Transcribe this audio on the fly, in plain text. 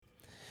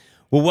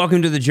Well,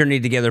 welcome to the Journey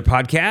Together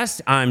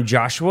podcast. I'm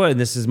Joshua, and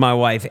this is my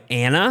wife,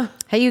 Anna.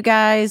 Hey, you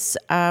guys.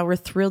 We're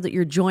thrilled that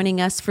you're joining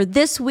us for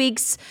this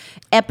week's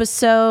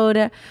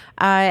episode.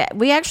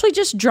 We actually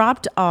just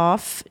dropped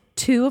off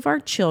two of our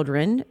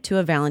children to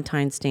a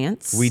Valentine's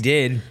dance. We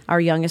did.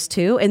 Our youngest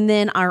two. And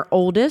then our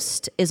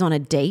oldest is on a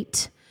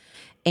date.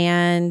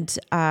 And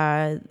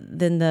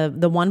then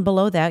the one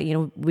below that,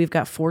 we've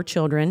got 4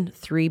 children,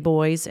 3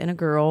 boys and a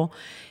girl.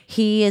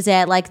 He is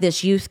at like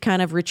this youth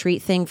kind of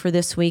retreat thing for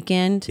this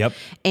weekend. Yep.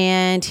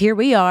 And here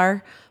we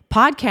are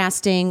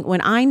podcasting when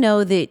I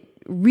know that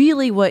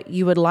really what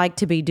you would like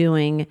to be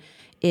doing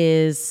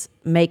is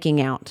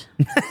making out.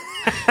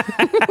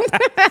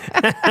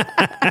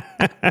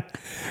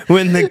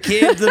 When the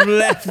kids have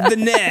left the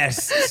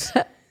nest,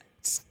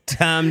 it's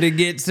time to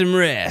get some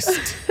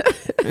rest.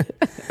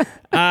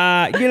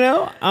 Don't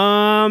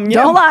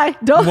lie.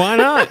 Don't. Why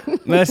not?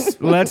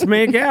 Let's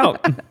make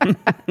out.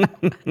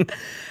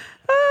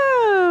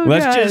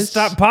 Let's just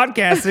stop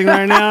podcasting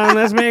right now and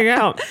let's make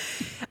out.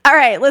 All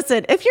right,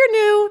 listen, if you're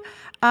new,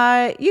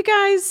 you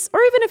guys, or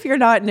even if you're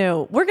not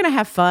new, we're going to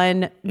have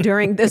fun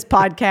during this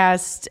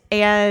podcast.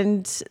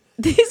 And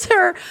these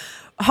are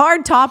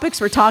hard topics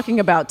we're talking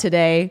about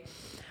today.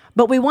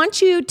 But we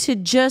want you to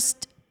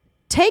just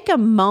take a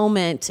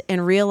moment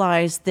and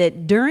realize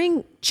that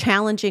during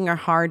challenging or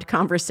hard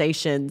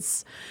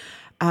conversations,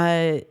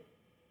 when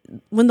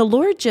the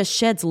Lord just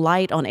sheds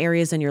light on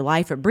areas in your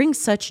life, it brings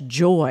such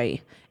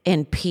joy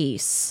and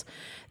peace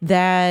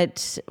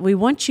that we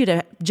want you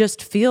to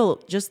just feel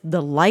just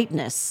the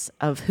lightness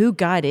of who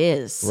God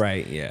is.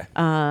 Right, yeah.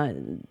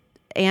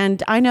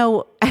 And I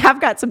know I've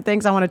got some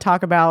things I want to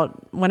talk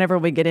about whenever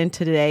we get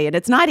into today, and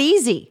it's not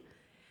easy.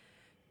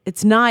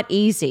 It's not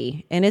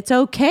easy, and it's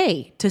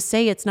okay to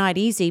say it's not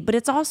easy, but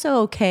it's also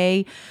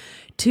okay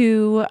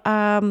to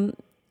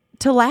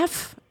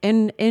laugh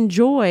and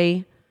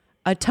enjoy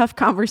a tough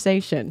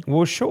conversation.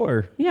 Well,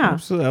 sure. Yeah.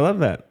 Absolutely. I love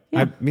that.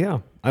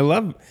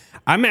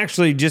 I'm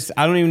actually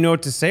I don't even know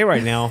what to say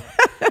right now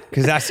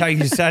because that's how you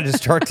decided to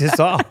start this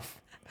off.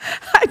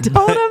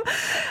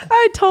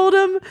 I told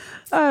him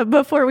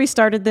before we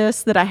started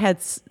this that I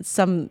had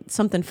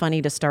something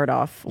funny to start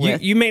off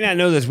with. You may not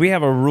know this. We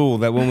have a rule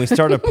that when we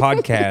start a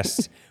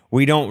podcast,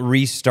 we don't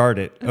restart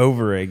it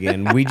over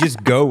again. We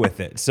just go with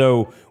it.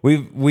 So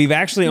we've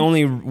actually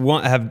only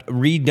have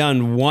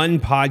redone one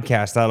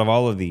podcast out of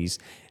all of these.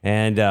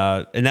 And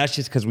that's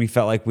just because we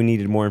felt like we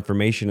needed more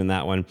information in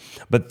that one.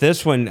 But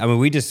this one, I mean,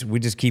 we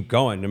just keep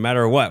going no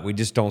matter what. We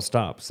just don't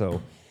stop.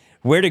 So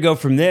where to go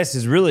from this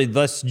is really,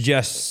 let's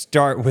just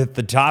start with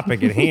the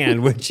topic at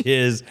hand, which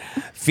is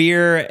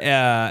fear,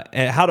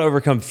 how to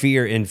overcome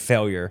fear and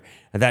failure.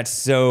 That's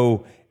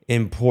so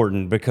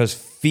important because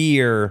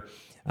fear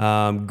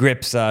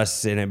grips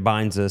us and it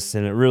binds us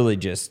and it really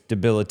just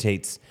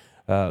debilitates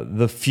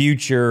the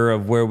future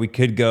of where we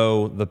could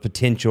go, the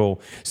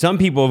potential. Some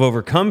people have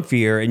overcome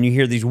fear, and you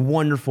hear these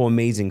wonderful,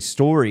 amazing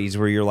stories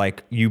where you're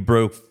like, you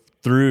broke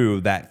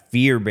through that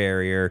fear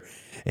barrier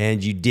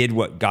and you did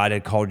what God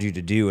had called you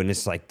to do. And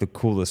it's like the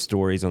coolest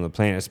stories on the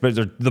planet.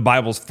 The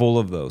Bible's full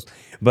of those.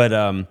 But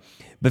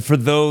for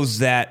those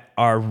that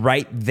are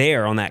right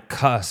there on that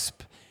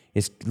cusp,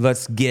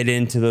 let's get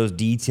into those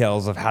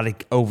details of how to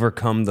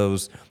overcome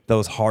those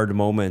hard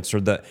moments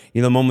or the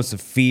moments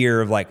of fear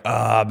of like,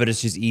 but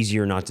it's just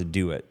easier not to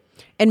do it.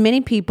 And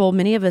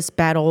many of us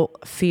battle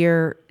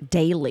fear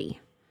daily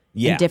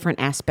in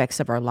different aspects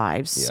of our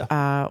lives,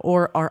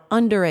 or are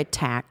under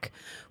attack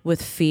with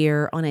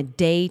fear on a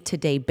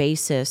day-to-day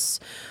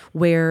basis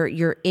where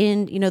you're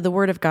in, the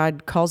Word of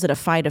God calls it a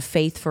fight of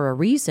faith for a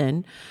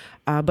reason.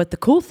 But the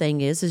cool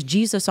thing is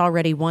Jesus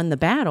already won the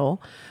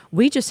battle.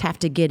 We just have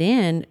to get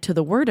in to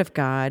the Word of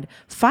God,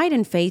 fight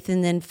in faith,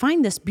 and then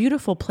find this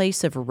beautiful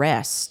place of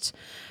rest.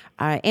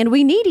 And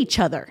we need each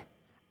other.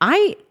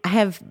 I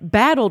have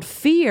battled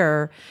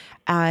fear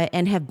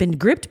and have been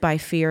gripped by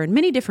fear in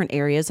many different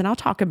areas, and I'll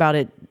talk about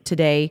it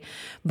today.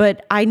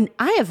 But I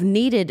have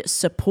needed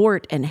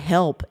support and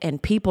help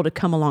and people to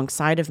come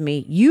alongside of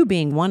me, you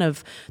being one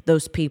of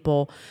those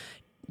people,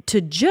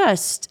 to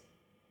just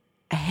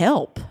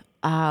help.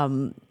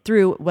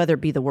 Through whether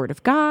it be the Word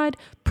of God,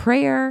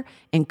 prayer,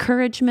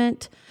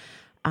 encouragement.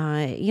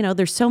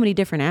 There's so many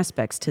different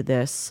aspects to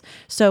this.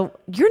 So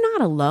you're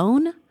not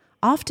alone.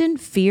 Often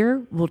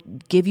fear will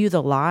give you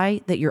the lie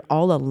that you're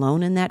all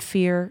alone in that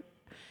fear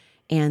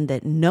and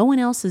that no one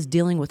else is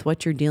dealing with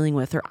what you're dealing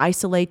with, or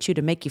isolate you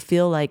to make you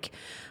feel like,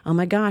 oh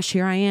my gosh,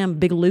 here I am,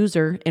 big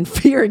loser in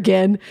fear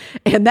again.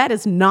 And that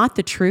is not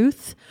the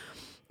truth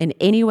in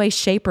any way,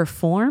 shape, or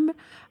form.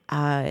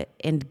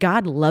 And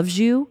God loves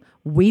you.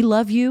 We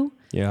love you.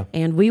 Yeah.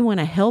 And we want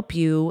to help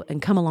you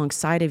and come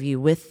alongside of you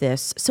with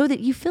this so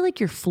that you feel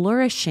like you're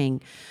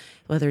flourishing,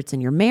 whether it's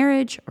in your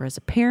marriage or as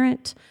a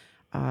parent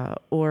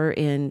or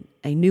in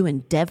a new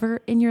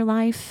endeavor in your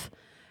life.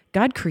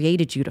 God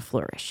created you to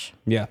flourish.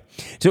 Yeah.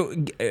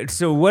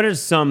 So what is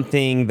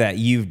something that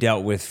you've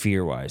dealt with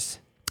fear-wise?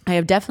 I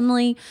have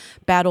definitely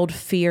battled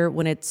fear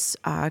when it's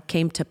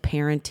came to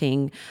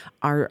parenting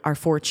our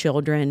 4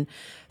 children,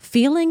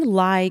 feeling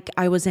like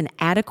I was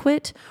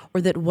inadequate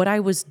or that what I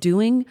was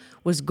doing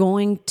was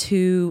going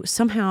to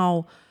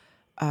somehow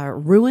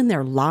ruin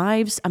their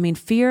lives. I mean,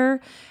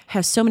 fear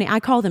has so many, I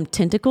call them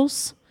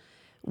tentacles,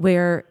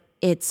 where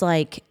it's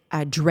like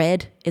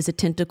dread is a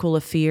tentacle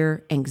of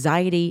fear.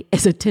 Anxiety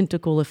is a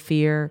tentacle of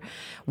fear.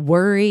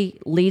 Worry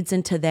leads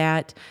into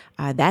that.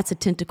 That's a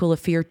tentacle of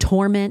fear.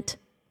 Torment.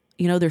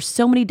 There's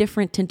so many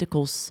different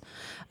tentacles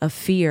of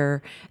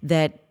fear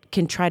that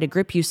can try to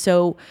grip you.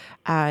 So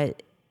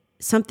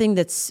something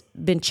that's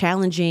been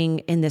challenging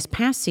in this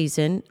past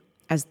season,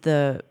 as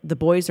the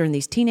boys are in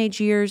these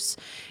teenage years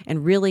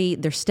and really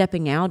they're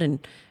stepping out and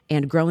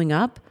growing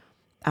up,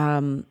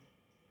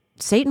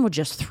 Satan will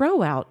just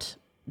throw out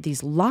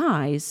these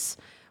lies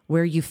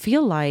where you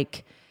feel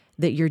like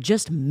that you're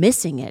just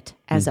missing it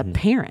as a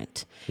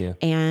parent. Yeah.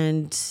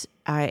 And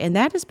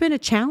that has been a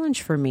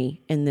challenge for me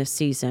in this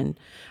season.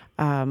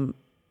 And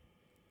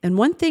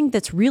one thing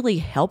that's really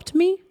helped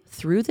me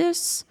through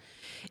this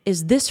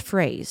is this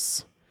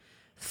phrase: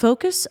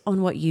 focus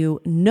on what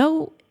you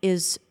know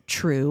is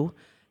true,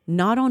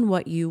 not on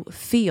what you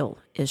feel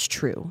is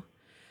true.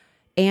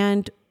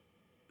 And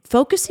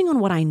focusing on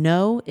what I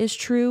know is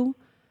true,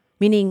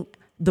 meaning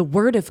the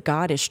word of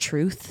God is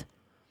truth.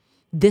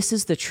 This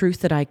is the truth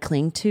that I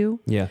cling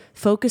to. Yeah.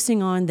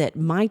 Focusing on that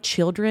my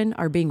children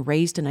are being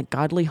raised in a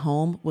godly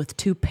home with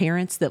 2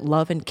 parents that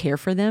love and care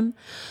for them.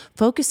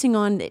 Focusing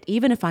on that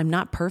even if I'm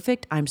not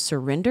perfect, I'm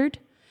surrendered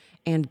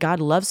and God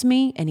loves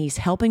me and he's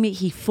helping me.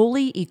 He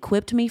fully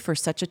equipped me for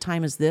such a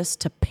time as this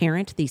to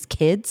parent these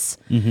kids.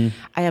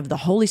 I have the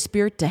Holy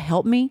Spirit to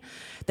help me,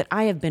 that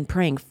I have been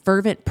praying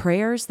fervent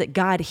prayers, that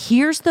God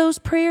hears those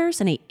prayers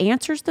and he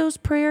answers those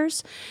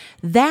prayers.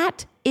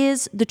 That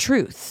is the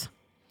truth.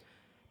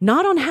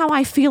 Not on how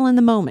I feel in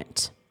the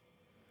moment,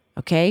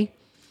 okay?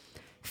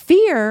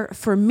 Fear,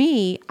 for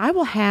me,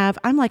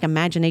 I'm like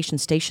imagination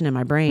station in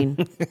my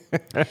brain.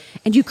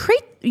 And you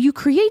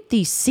create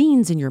these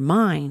scenes in your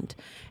mind,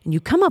 and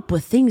you come up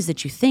with things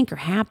that you think are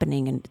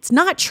happening, and it's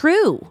not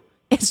true.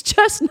 It's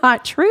just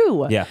not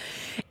true. Yeah.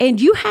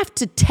 And you have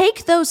to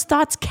take those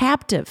thoughts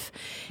captive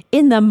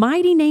in the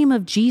mighty name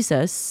of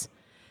Jesus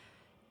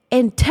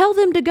and tell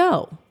them to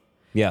go.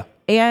 Yeah.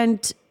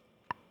 And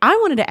I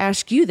wanted to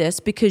ask you this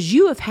because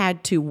you have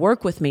had to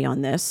work with me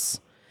on this,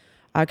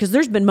 because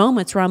there's been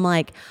moments where I'm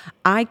like,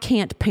 I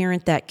can't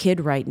parent that kid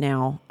right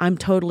now. I'm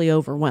totally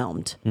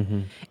overwhelmed.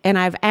 And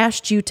I've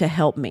asked you to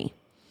help me.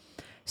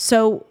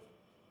 So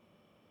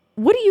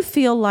what do you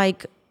feel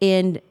like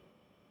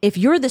if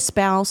you're the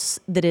spouse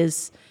that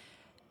is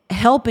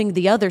helping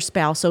the other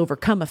spouse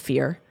overcome a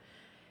fear,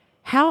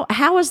 how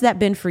has that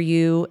been for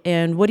you?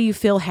 And what do you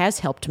feel has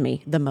helped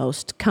me the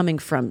most coming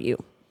from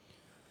you?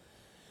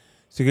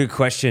 It's a good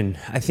question.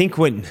 I think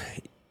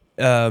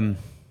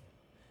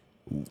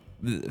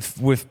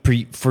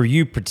for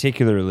you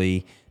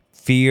particularly,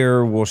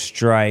 fear will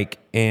strike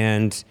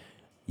and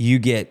you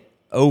get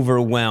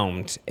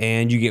overwhelmed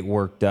and you get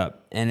worked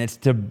up, and it's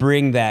to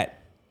bring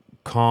that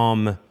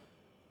calm,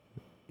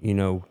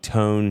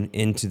 tone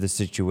into the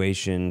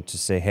situation to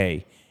say,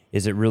 hey,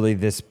 is it really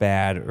this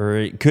bad? Or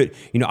it could,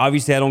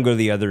 obviously I don't go to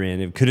the other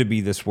end. Could it be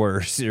this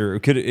worse? Or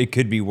it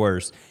could be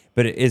worse,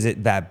 but is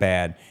it that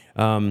bad?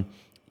 I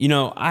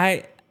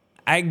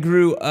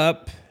grew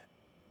up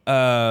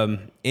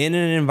in an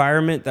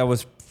environment that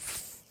was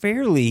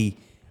fairly,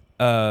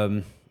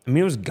 it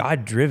was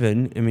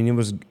God-driven.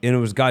 It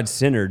was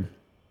God-centered.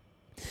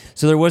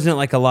 So there wasn't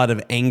like a lot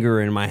of anger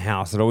in my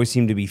house. It always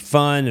seemed to be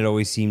fun. It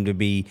always seemed to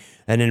be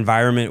an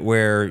environment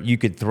where you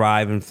could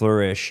thrive and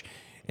flourish.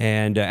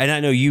 And I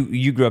know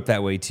you grew up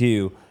that way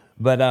too.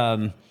 But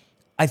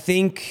I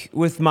think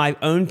with my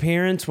own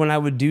parents, when I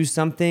would do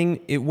something,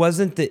 it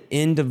wasn't the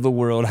end of the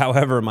world.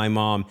 However, my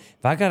mom,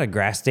 if I got a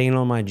grass stain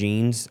on my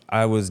jeans,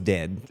 I was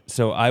dead.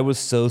 So I was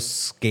so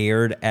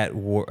scared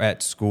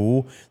at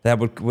school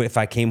that if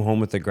I came home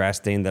with a grass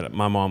stain, that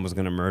my mom was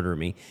going to murder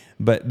me.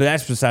 But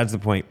that's besides the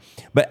point.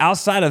 But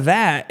outside of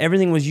that,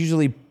 everything was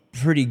usually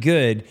pretty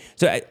good.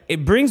 So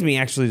it brings me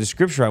actually to the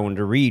scripture I wanted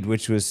to read,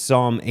 which was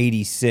Psalm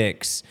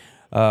 86.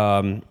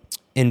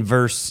 In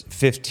verse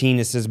 15,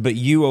 it says, "But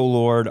you, O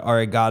Lord, are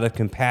a God of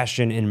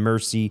compassion and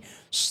mercy,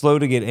 slow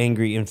to get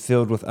angry and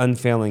filled with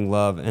unfailing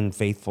love and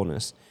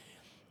faithfulness."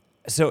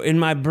 So in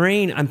my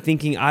brain, I'm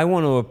thinking I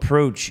want to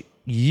approach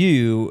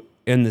you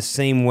in the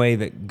same way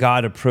that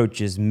God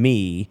approaches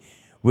me,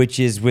 which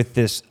is with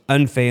this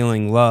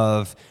unfailing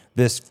love,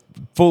 this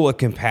full of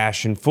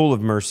compassion, full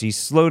of mercy,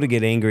 slow to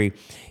get angry.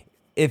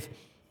 If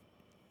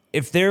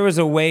there was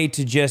a way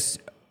to just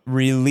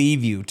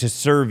relieve you, to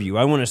serve you.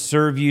 I want to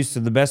serve you,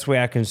 so the best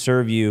way I can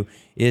serve you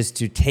is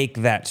to take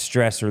that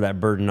stress or that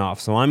burden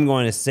off. So I'm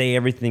going to say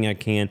everything I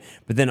can,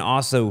 but then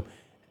also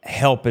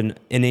help in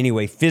any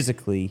way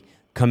physically,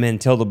 come in,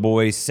 tell the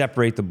boys,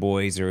 separate the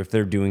boys, or if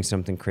they're doing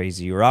something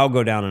crazy, or I'll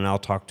go down and I'll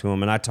talk to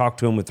them, and I talk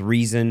to them with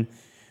reason.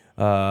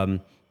 I'm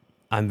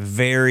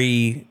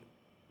very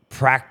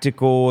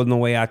practical in the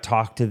way I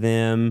talk to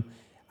them.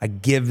 I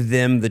give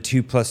them the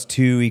 2 +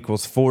 2 =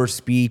 4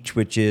 speech,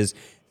 which is,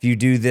 if you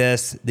do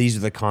this, these are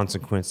the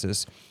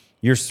consequences.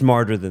 You're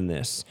smarter than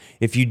this.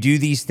 If you do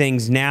these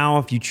things now,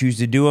 if you choose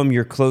to do them,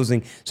 you're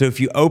closing. So if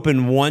you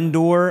open one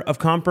door of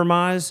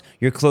compromise,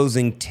 you're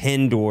closing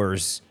 10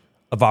 doors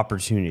of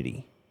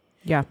opportunity.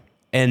 Yeah.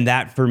 And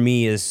that for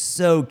me is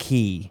so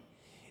key.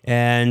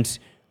 And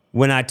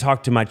when I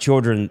talk to my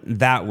children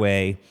that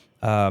way,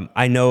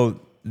 I know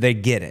they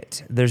get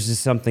it. There's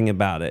just something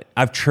about it.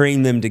 I've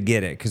trained them to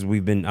get it because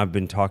I've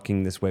been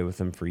talking this way with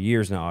them for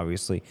years now,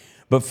 obviously.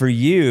 But for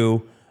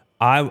you,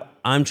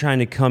 I'm trying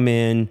to come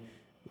in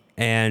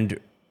and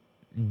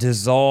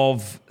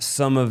dissolve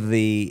some of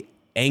the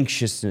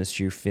anxiousness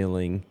you're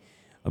feeling,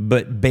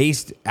 but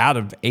based out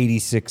of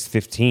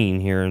 86:15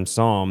 here in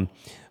Psalm,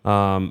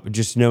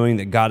 just knowing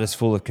that God is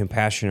full of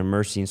compassion and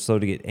mercy and slow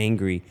to get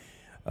angry.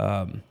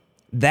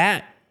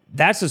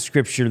 That's a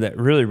scripture that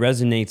really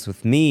resonates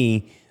with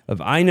me.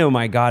 I know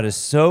my God is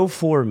so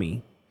for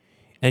me,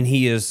 and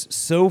He is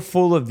so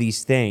full of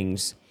these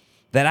things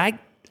that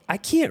I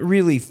can't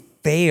really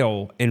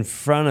fail in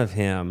front of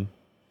Him.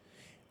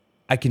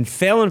 I can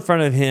fail in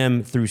front of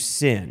Him through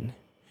sin.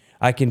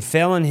 I can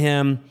fail in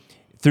Him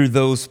through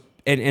those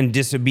and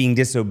being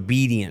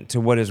disobedient to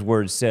what His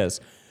Word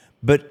says.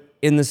 But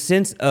in the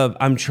sense of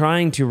I'm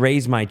trying to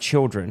raise my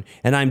children,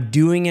 and I'm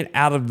doing it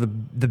out of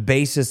the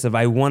basis of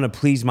I want to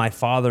please my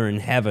Father in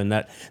heaven,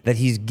 that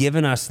He's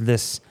given us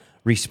this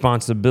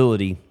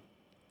responsibility,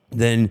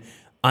 then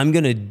I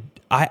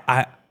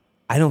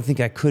don't think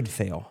I could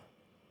fail.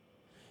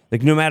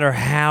 Like, no matter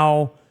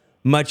how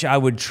much I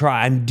would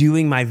try, I'm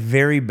doing my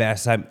very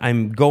best.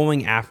 I'm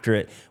going after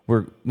it.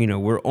 We're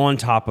on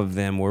top of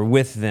them. We're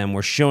with them.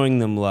 We're showing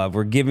them love.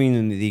 We're giving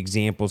them the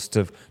examples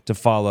to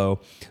follow.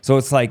 So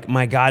it's like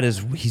my God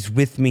He's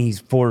with me. He's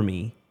for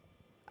me.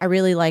 I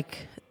really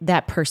like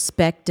that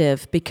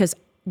perspective, because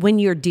when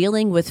you're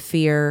dealing with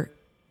fear,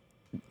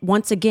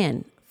 once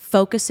again,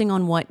 focusing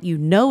on what you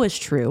know is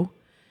true,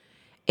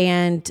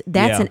 and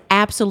that's an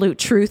absolute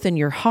truth in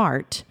your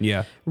heart,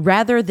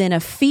 rather than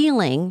a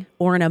feeling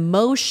or an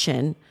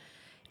emotion.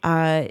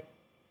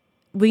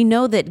 We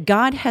know that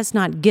God has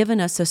not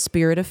given us a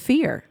spirit of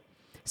fear.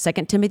 2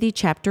 Timothy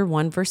chapter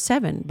 1, verse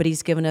 7, but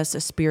He's given us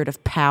a spirit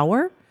of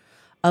power,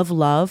 of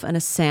love, and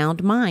a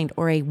sound mind,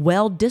 or a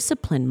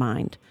well-disciplined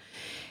mind.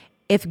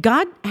 If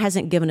God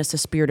hasn't given us a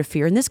spirit of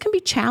fear, and this can be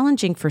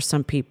challenging for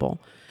some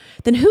people,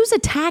 then who's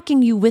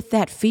attacking you with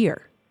that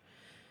fear?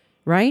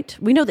 Right?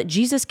 We know that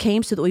Jesus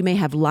came so that we may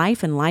have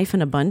life and life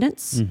in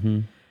abundance.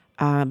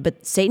 Mm-hmm.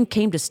 But Satan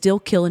came to steal,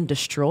 kill, and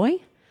destroy.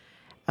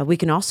 We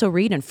can also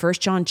read in 1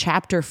 John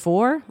chapter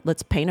 4.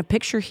 Let's paint a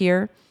picture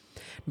here.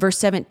 Verse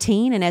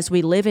 17, and as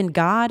we live in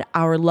God,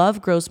 our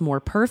love grows more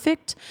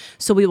perfect,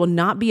 so we will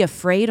not be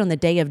afraid on the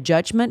day of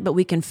judgment, but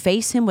we can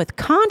face Him with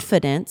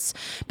confidence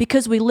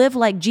because we live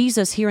like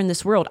Jesus here in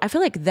this world. I feel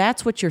like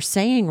that's what you're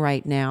saying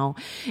right now,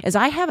 is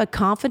I have a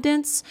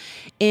confidence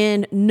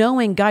in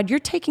knowing, God, you're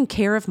taking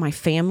care of my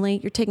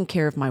family, you're taking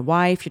care of my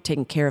wife, you're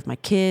taking care of my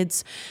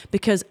kids,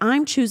 because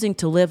I'm choosing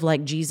to live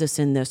like Jesus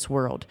in this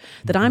world,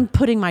 that I'm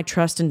putting my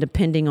trust and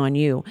depending on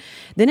you.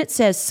 Then it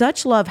says,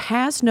 such love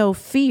has no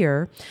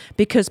fear,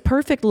 because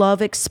perfect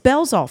love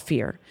expels all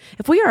fear.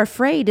 If we are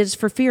afraid, it is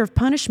for fear of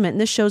punishment,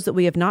 and this shows that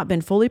we have not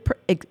been fully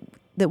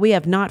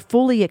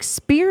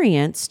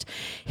experienced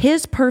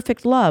His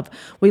perfect love.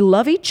 We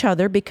love each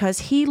other because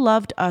He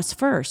loved us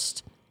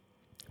first.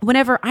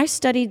 Whenever I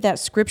studied that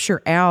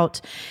scripture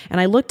out, and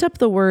I looked up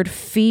the word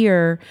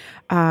fear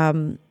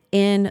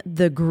in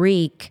the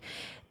Greek,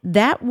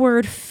 that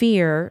word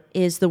fear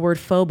is the word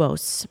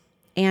phobos.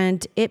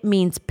 And it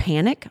means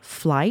panic,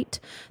 flight,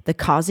 the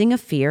causing of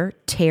fear,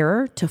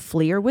 terror, to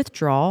flee or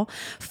withdraw,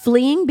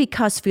 fleeing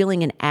because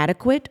feeling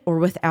inadequate or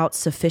without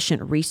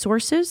sufficient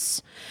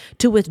resources,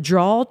 to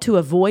withdraw, to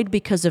avoid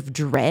because of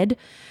dread.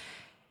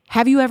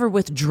 Have you ever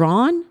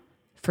withdrawn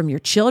from your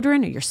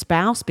children or your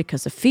spouse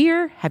because of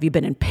fear? Have you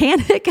been in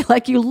panic?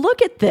 Like, you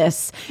look at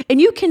this and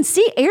you can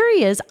see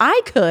areas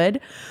I could,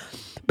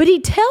 but He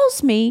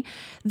tells me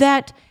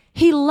that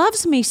He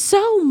loves me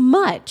so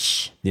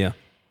much. Yeah.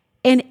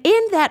 And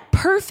in that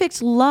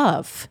perfect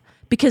love,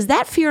 because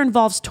that fear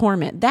involves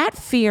torment. That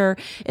fear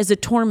is a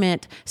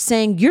torment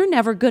saying you're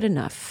never good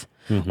enough,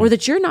 or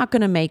that you're not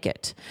going to make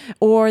it,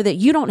 or that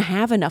you don't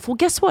have enough. Well,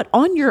 guess what?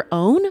 On your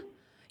own,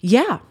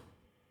 yeah.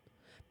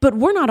 But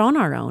we're not on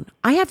our own.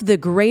 I have the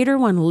greater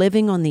one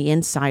living on the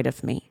inside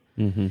of me.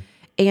 Mm-hmm.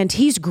 And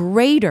He's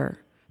greater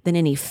than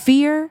any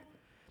fear,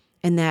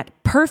 and that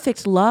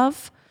perfect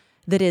love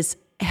that is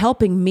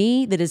helping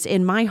me, that is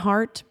in my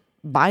heart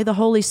by the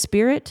Holy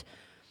Spirit,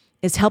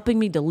 is helping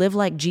me to live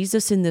like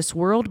Jesus in this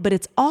world, but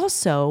it's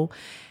also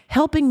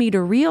helping me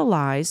to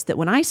realize that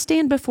when I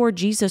stand before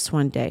Jesus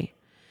one day,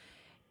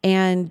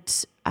 and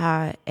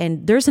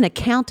there's an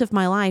account of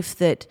my life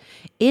that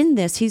in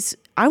this,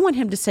 I want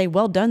Him to say,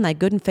 well done, thy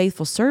good and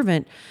faithful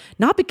servant,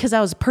 not because I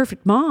was a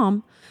perfect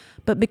mom,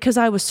 but because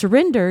I was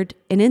surrendered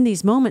and in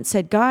these moments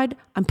said, God,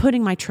 I'm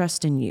putting my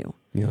trust in you.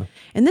 Yeah.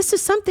 And this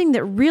is something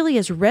that really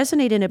has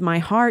resonated in my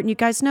heart. And you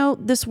guys know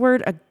this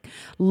word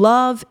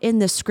love in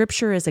the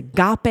scripture is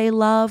agape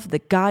love, the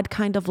God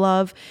kind of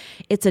love.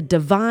 It's a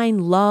divine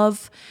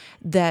love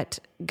that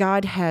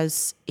God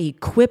has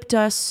equipped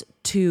us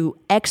to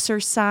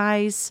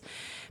exercise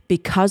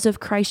because of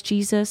Christ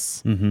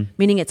Jesus,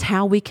 meaning it's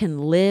how we can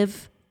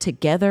live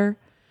together.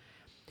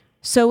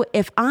 So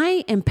if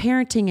I am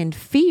parenting in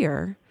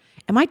fear,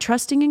 am I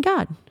trusting in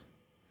God?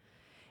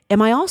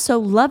 Am I also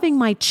loving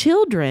my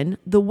children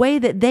the way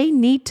that they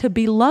need to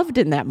be loved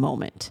in that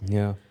moment?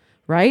 Yeah.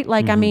 Right?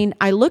 Like, I mean,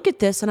 I look at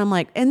this and I'm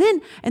like, and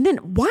then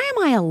why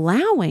am I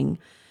allowing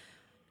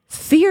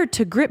fear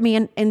to grip me?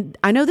 And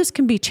I know this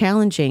can be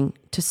challenging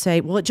to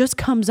say, well, it just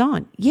comes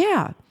on.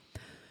 Yeah.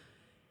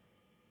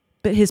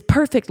 But his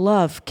perfect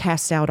love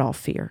casts out all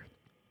fear.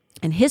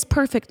 And his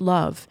perfect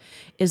love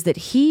is that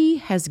he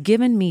has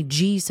given me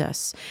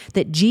Jesus,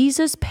 that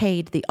Jesus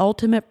paid the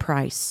ultimate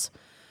price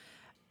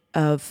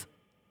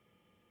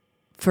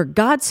for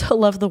God so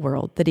loved the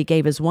world that he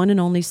gave his one and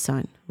only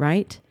son,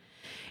 right?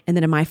 And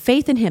that in my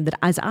faith in him, that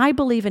as I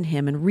believe in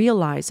him and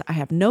realize I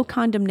have no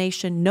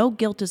condemnation, no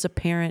guilt as a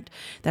parent,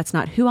 that's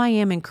not who I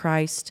am in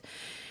Christ,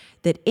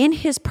 that in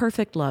his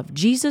perfect love,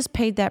 Jesus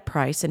paid that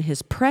price, and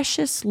his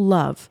precious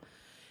love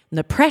and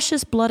the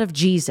precious blood of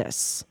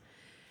Jesus,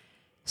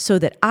 so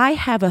that I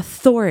have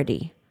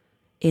authority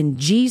in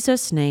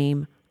Jesus'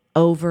 name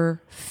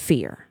over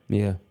fear.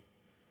 Yeah.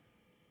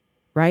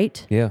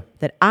 Right? Yeah.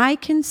 That I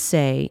can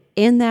say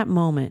in that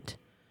moment,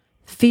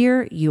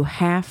 fear, you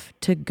have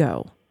to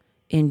go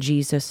in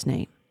Jesus'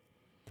 name.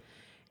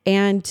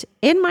 And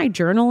in my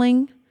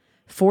journaling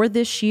for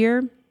this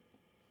year,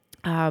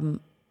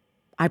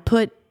 I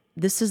put,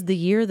 this is the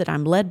year that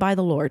I'm led by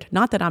the Lord.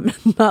 Not that I'm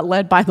not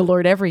led by the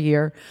Lord every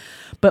year,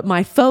 but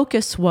my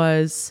focus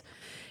was,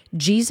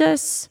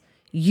 Jesus,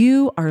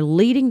 you are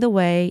leading the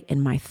way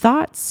in my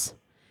thoughts,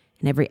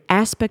 in every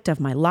aspect of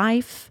my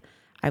life.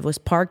 I was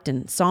parked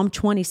in Psalm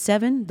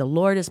 27. The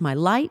Lord is my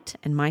light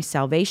and my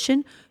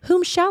salvation.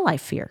 Whom shall I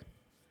fear?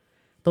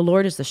 The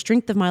Lord is the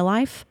strength of my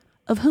life.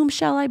 Of whom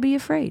shall I be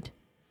afraid?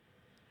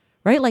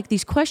 Right? Like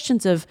these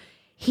questions of,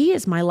 he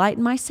is my light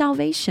and my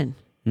salvation.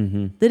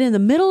 That in the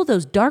middle of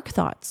those dark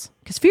thoughts,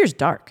 because fear is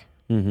dark,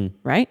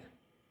 right?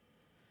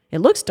 It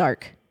looks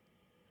dark.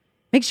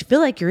 Makes you feel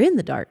like you're in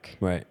the dark.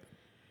 Right.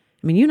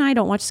 I mean, you and I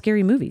don't watch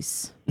scary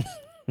movies.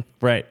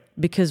 Right.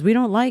 Because we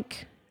don't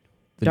like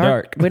the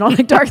dark. We don't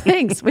like dark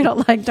things. We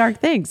don't like dark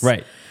things.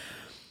 Right.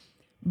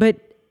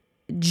 But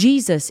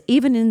Jesus,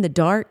 even in the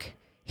dark,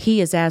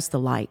 he is as the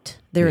light.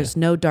 There is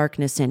no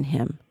darkness in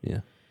him.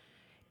 Yeah.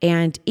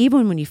 And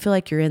even when you feel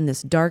like you're in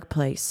this dark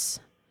place,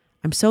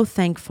 I'm so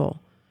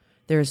thankful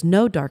there is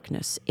no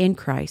darkness in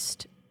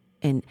Christ.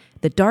 And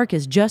the dark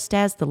is just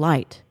as the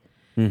light.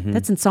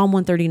 That's in Psalm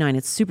 139.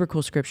 It's super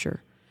cool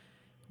scripture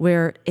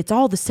where it's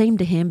all the same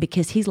to him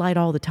because he's light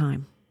all the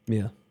time.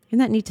 Yeah. Isn't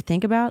that neat to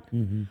think about?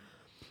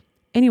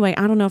 Anyway,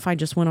 I don't know if I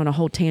just went on a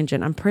whole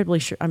tangent. I'm probably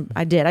sure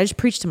I did. I just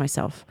preached to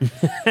myself.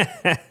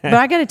 But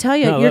I got to tell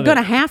you, you're going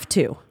to have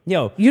to.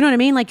 Yo. You know what I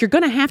mean? Like you're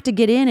going to have to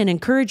get in and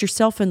encourage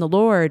yourself in the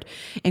Lord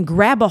and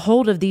grab a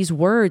hold of these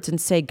words and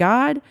say,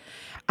 God,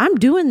 I'm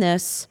doing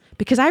this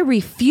because I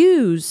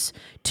refuse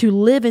to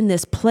live in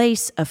this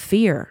place of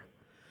fear.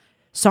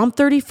 Psalm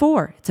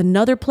 34, it's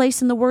another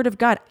place in the Word of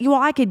God.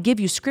 I could give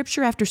you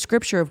scripture after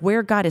scripture of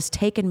where God has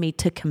taken me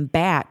to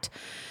combat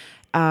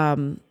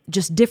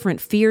just different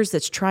fears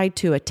that's tried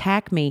to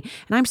attack me.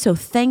 And I'm so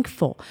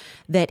thankful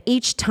that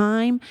each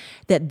time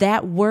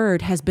that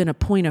word has been a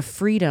point of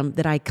freedom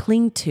that I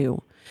cling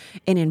to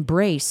and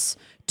embrace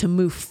to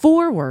move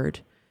forward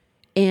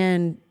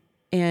and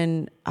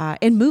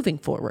moving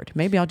forward.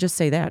 Maybe I'll just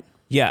say that.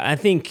 Yeah, I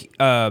think,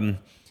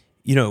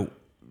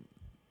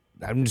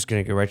 I'm just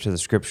going to go right to the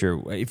scripture.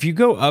 If you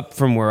go up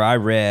from where I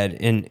read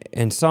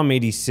in Psalm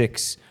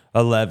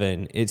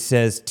 86:11, it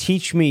says,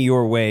 "Teach me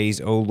your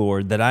ways, O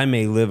Lord, that I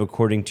may live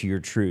according to your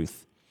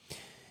truth."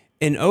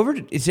 And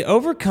to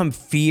overcome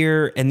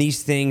fear and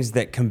these things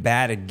that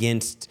combat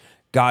against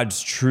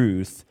God's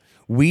truth,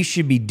 we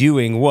should be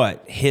doing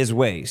what? His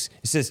ways.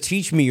 It says,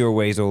 "Teach me your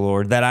ways, O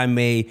Lord, that I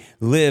may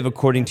live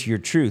according to your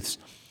truths."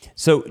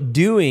 So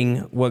doing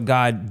what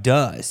God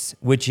does,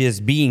 which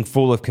is being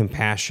full of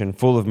compassion,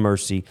 full of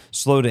mercy,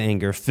 slow to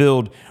anger,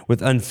 filled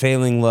with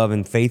unfailing love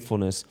and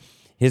faithfulness,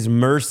 his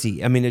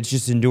mercy, it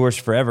just endures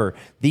forever.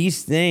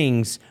 These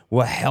things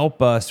will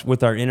help us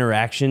with our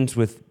interactions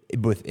with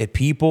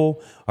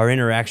people, our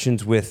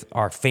interactions with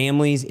our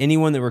families,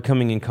 anyone that we're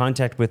coming in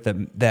contact with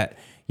that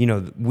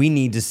we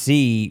need to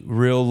see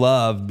real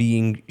love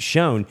being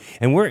shown.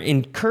 And we're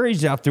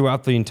encouraged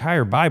throughout the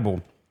entire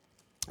Bible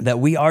that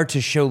we are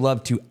to show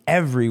love to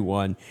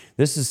everyone.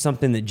 This is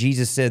something that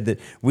Jesus said that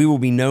we will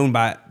be known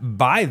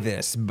by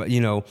this, but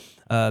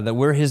that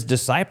we're his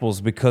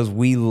disciples because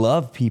we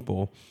love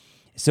people.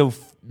 So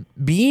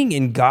being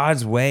in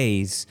God's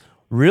ways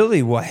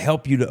really will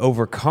help you to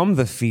overcome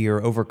the fear,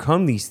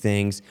 overcome these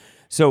things.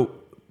 So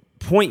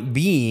point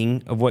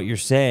being of what you're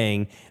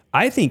saying,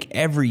 I think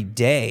every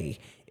day,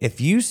 if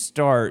you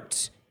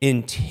start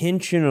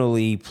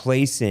intentionally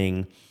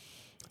placing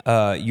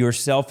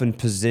yourself in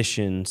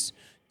positions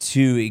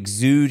to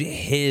exude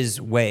his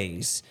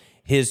ways,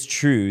 his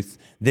truth,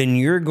 then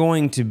you're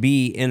going to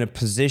be in a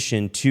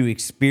position to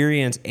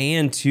experience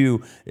and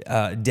to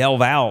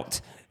delve out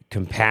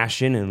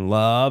compassion and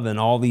love and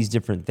all these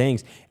different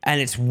things.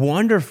 And it's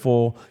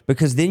wonderful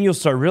because then you'll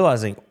start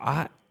realizing,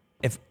 I'm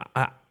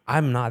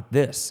not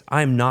this.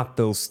 I'm not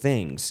those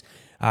things.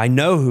 I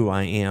know who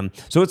I am.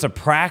 So it's a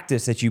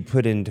practice that you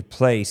put into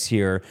place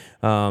here.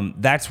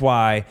 That's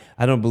why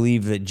I don't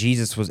believe that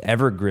Jesus was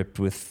ever gripped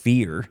with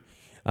fear.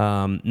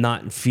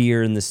 Not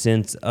fear in the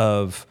sense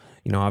of,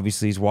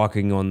 obviously he's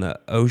walking on the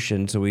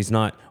ocean, so he's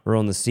not, or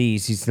on the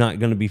seas. He's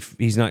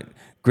not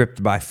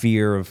gripped by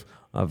fear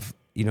of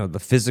the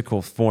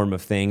physical form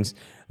of things.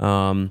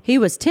 He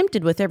was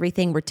tempted with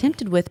everything we're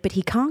tempted with, but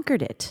he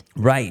conquered it.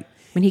 Right.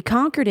 When he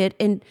conquered it,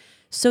 and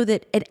so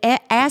that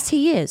as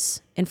he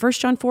is, in 1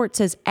 John 4, it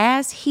says,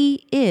 as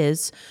he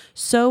is,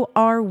 so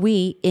are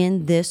we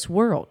in this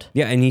world.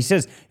 Yeah, and he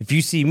says, if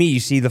you see me, you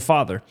see the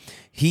Father.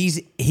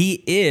 He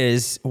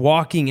is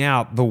walking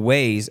out the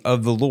ways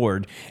of the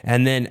Lord,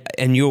 and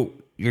you're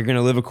going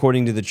to live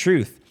according to the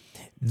truth.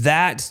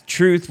 That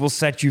truth will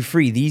set you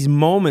free. These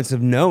moments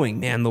of knowing,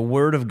 man, the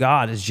Word of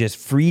God is just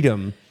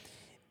freedom.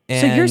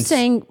 So you're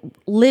saying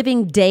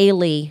living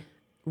daily,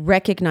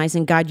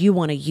 recognizing, God, you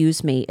want to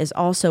use me, is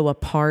also a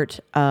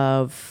part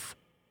of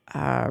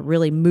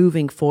really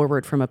moving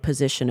forward from a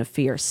position of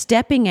fear,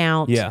 stepping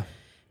out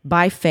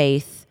by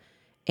faith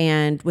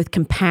and with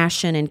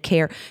compassion and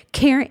care.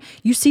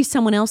 You see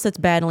someone else that's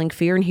battling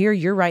fear, and here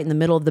you're right in the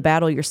middle of the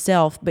battle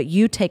yourself, but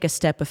you take a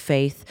step of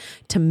faith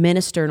to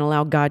minister and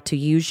allow God to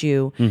use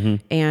you,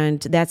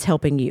 and that's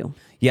helping you.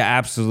 Yeah,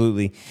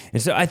 absolutely.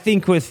 And so I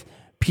think with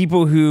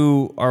people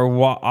who are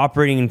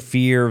operating in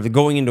fear of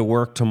going into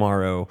work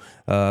tomorrow,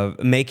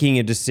 making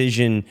a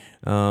decision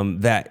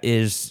that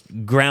is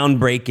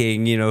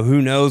groundbreaking,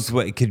 who knows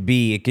what it could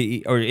be.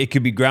 It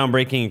could be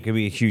groundbreaking, it could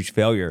be a huge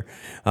failure.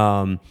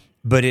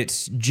 But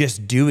it's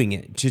just doing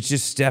it, to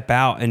just step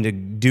out and to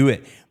do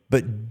it,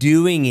 but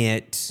doing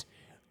it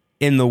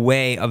in the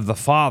way of the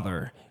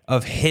Father,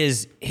 of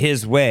his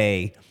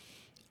way.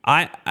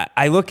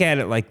 I look at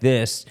it like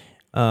this.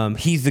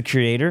 He's the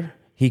creator.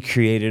 He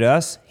created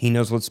us. He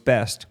knows what's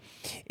best.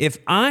 If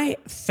I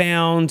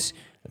found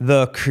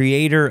the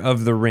creator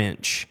of the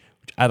wrench,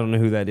 which I don't know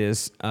who that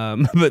is,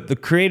 but the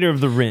creator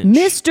of the wrench.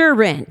 Mr.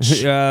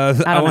 Wrench. I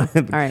don't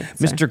know. All right.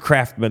 Mr.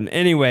 Craftsman.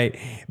 Anyway,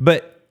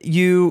 but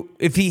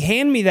if he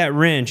handed me that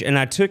wrench and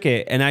I took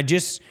it and I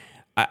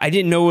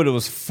didn't know what it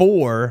was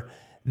for,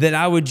 then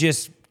I would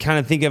just kind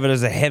of think of it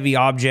as a heavy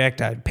object,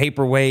 a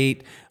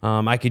paperweight.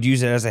 I could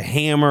use it as a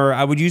hammer.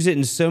 I would use it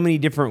in so many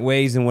different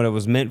ways than what it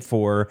was meant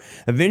for.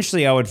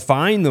 Eventually, I would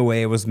find the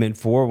way it was meant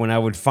for when I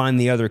would find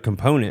the other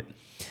component.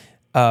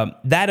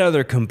 That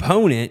other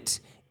component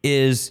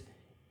is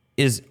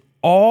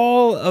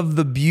all of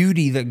the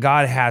beauty that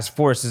God has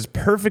for us. Is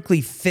perfectly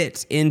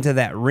fits into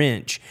that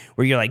wrench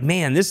where you're like,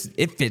 man,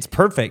 it fits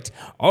perfect.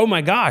 Oh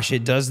my gosh,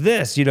 it does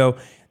this,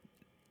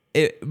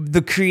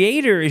 the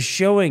Creator is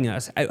showing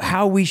us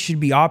how we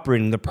should be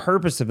operating, the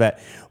purpose of that.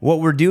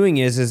 What we're doing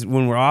is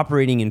when we're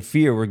operating in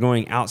fear, we're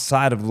going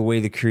outside of the way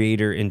the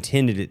Creator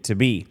intended it to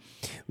be.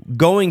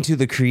 Going to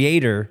the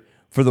Creator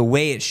for the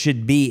way it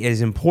should be is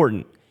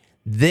important.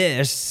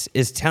 This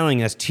is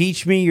telling us,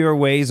 teach me your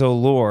ways, O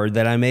Lord,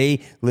 that I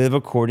may live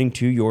according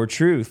to your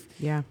truth.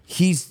 Yeah.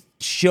 He's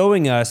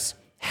showing us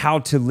how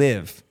to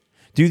live.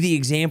 Through the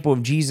example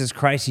of Jesus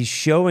Christ, he's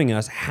showing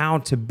us how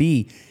to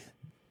be.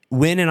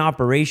 When in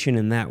operation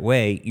in that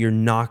way, you're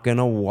not going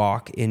to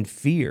walk in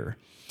fear.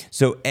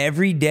 So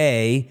every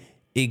day,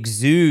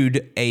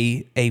 exude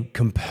a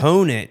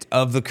component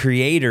of the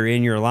Creator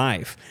in your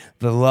life.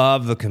 The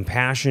love, the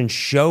compassion,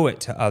 show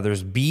it to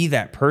others. Be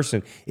that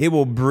person. It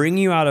will bring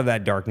you out of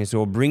that darkness. It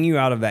will bring you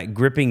out of that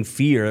gripping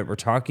fear that we're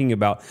talking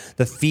about,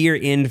 the fear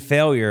in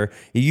failure.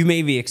 You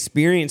maybe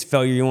experienced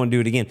failure, you want to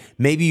do it again.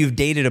 Maybe you've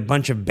dated a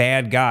bunch of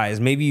bad guys.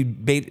 Maybe you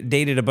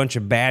dated a bunch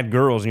of bad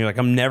girls, and you're like,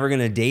 I'm never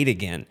going to date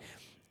again.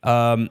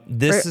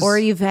 Or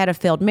you've had a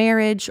failed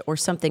marriage, or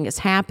something has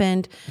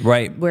happened,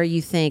 right, where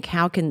you think,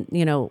 how can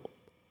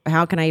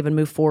I even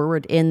move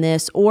forward in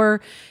this?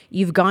 Or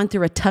you've gone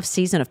through a tough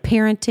season of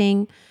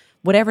parenting,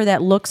 whatever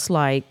that looks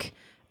like.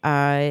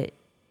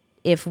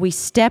 If we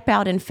step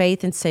out in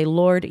faith and say,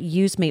 Lord,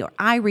 use me, or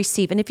I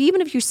receive. And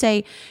even if you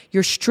say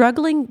you're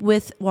struggling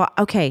with, well,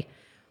 okay,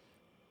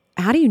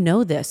 how do you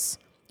know this?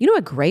 A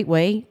great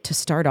way to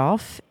start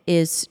off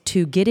is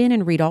to get in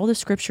and read all the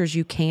scriptures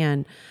you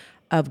can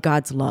of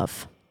God's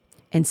love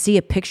and see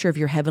a picture of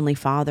your Heavenly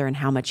Father and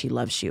how much He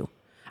loves you.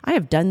 I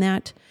have done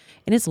that,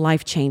 and it's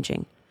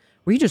life-changing,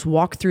 where you just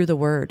walk through the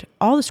Word,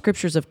 all the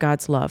scriptures of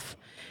God's love,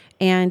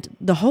 and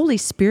the Holy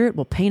Spirit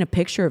will paint a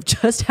picture of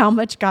just how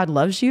much God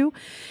loves you.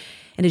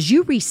 And as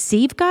you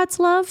receive God's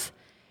love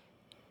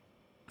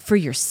for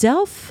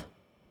yourself,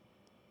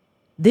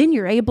 then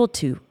you're able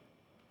to,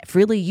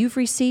 freely you've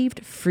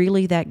received,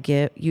 freely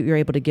you're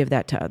able to give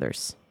that to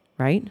others.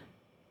 right?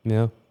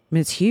 Yeah. I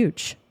mean, it's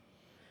huge.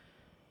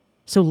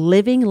 So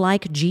living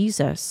like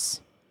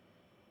Jesus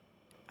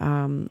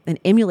and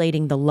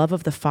emulating the love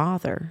of the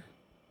Father.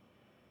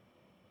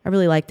 I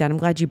really like that. I'm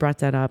glad you brought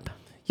that up.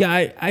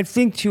 Yeah, I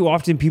think too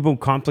often people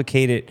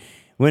complicate it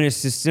when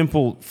it's the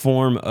simple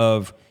form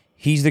of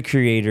he's the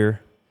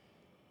creator.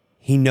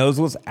 He knows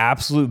what's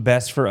absolute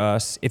best for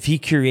us. If he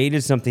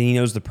created something, he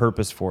knows the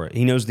purpose for it.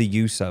 He knows the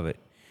use of it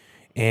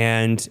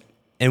and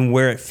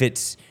where it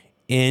fits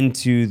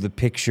into the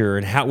picture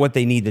and what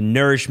they need, the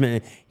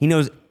nourishment. He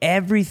knows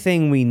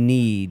everything we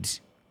need.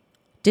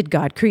 Did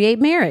God create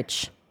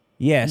marriage?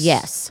 Yes.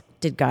 Yes.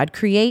 Did God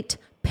create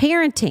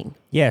parenting?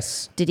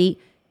 Yes. Did he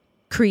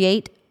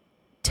create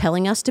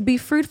telling us to be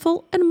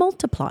fruitful and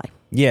multiply?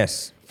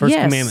 Yes. First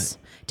commandment.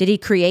 Did he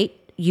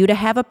create you to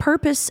have a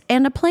purpose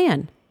and a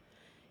plan?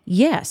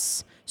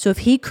 Yes. So if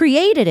he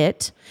created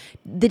it,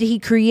 did he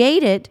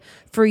create it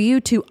for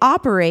you to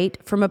operate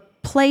from a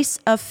place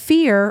of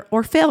fear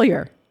or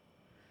failure?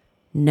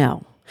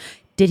 No.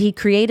 Did he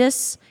create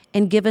us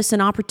and give us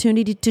an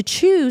opportunity to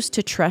choose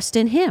to trust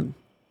in him?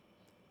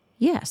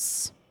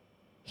 Yes,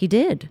 he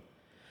did.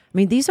 I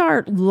mean, these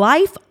are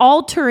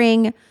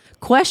life-altering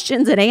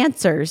questions and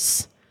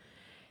answers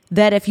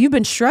that if you've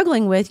been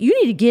struggling with, you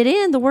need to get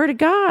in the Word of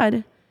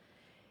God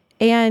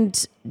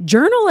and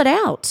journal it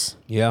out.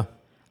 Yeah.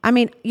 I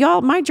mean,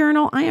 y'all, my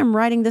journal, I am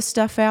writing this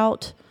stuff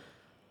out.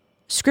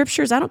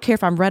 Scriptures, I don't care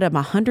if I've read them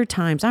 100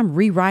 times. I'm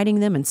rewriting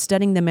them and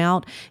studying them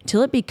out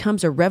until it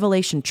becomes a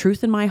revelation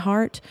truth in my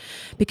heart.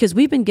 Because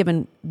we've been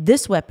given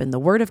this weapon, the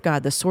Word of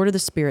God, the sword of the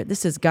Spirit.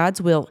 This is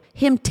God's will.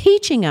 Him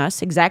teaching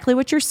us exactly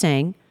what you're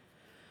saying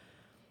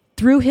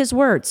through his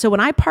word. So when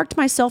I parked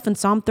myself in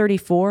Psalm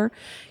 34,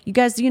 you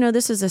guys,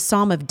 this is a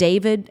Psalm of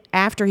David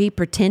after he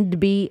pretended to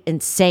be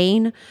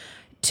insane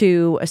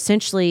to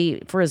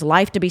essentially for his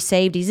life to be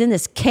saved. He's in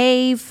this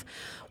cave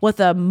with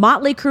a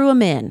motley crew of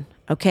men,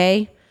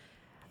 okay?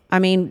 I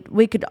mean,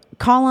 we could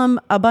call them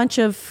a bunch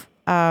of,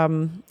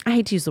 I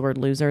hate to use the word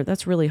loser.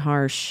 That's really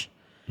harsh.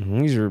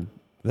 They're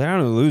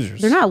not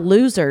losers. They're not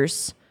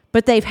losers,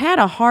 but they've had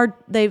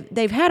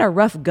a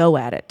rough go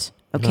at it,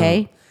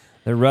 okay?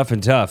 They're rough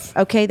and tough.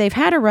 Okay, they've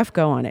had a rough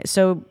go on it.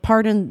 So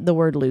pardon the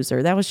word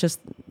loser. That was just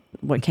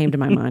what came to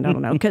my mind. I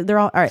don't know. Because they're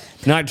all right.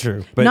 Not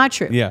true. But not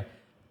true. Yeah.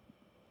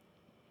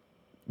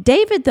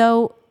 David,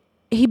 though,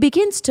 he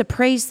begins to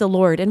praise the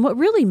Lord. And what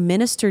really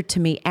ministered to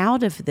me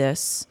out of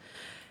this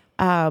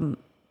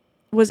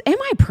was,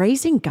 am I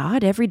praising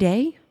God every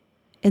day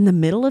in the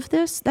middle of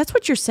this? That's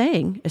what you're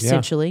saying,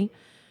 essentially.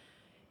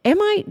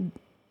 Yeah.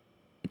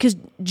 Because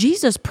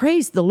Jesus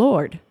praised the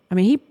Lord. I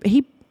mean,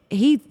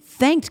 he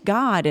thanked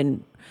God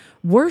and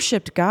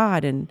worshiped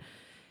God. And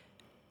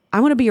I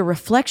want to be a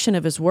reflection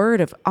of his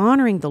word, of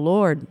honoring the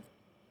Lord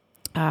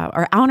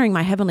or honoring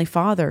my Heavenly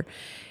Father.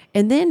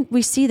 And then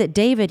we see that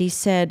David, he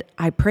said,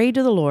 I prayed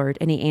to the Lord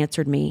and he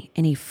answered me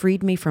and he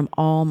freed me from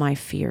all my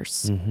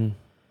fears. Mm-hmm.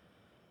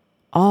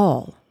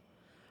 All.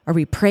 Are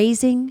we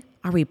praising?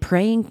 Are we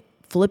praying?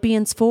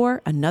 Philippians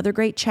 4, another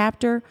great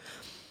chapter.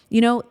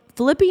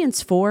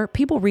 Philippians 4,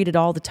 people read it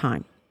all the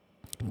time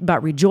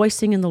about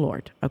rejoicing in the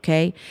Lord,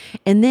 okay?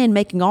 And then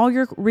making all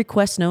your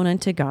requests known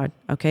unto God,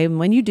 okay? And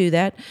when you do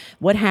that,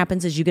 what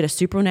happens is you get a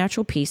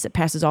supernatural peace that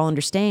passes all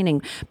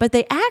understanding. But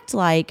they act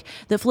like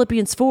that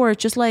Philippians 4 is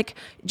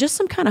just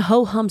some kind of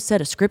ho-hum set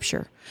of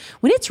scripture,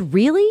 when it's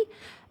really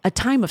a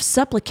time of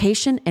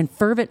supplication and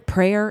fervent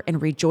prayer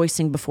and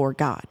rejoicing before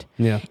God.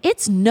 Yeah.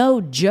 It's no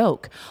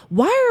joke.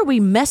 Why are we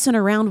messing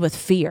around with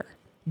fear?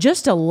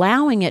 Just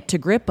allowing it to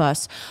grip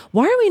us.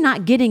 Why are we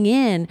not getting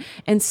in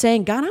and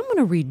saying, God, I'm going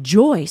to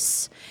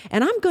rejoice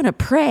and I'm going to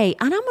pray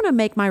and I'm going to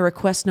make my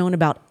request known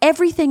about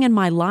everything in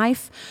my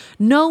life,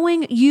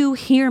 knowing you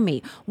hear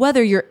me.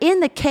 Whether you're in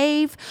the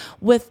cave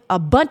with a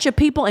bunch of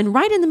people and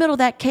right in the middle of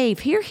that cave,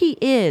 here he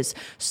is.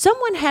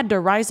 Someone had to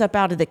rise up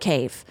out of the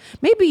cave.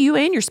 Maybe you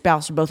and your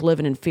spouse are both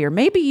living in fear.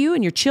 Maybe you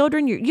and your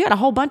children, you got a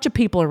whole bunch of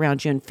people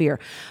around you in fear.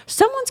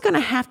 Someone's going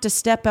to have to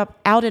step up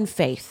out in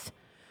faith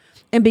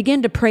and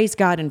begin to praise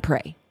God and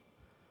pray.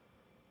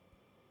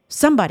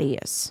 Somebody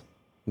is,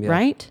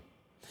 right?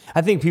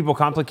 I think people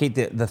complicate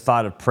the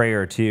thought of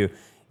prayer too.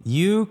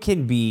 You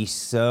can be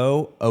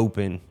so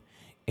open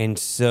and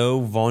so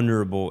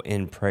vulnerable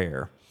in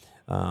prayer.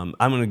 I'm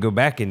going to go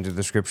back into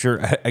the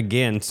scripture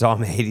again,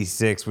 Psalm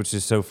 86, which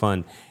is so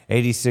fun.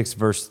 86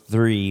 verse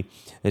 3,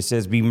 it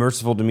says, "Be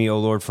merciful to me, O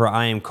Lord, for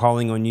I am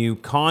calling on you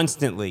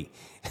constantly."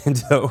 And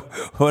so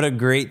what a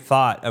great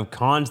thought of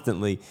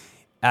constantly.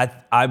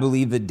 I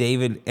believe that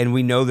David, and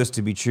we know this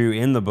to be true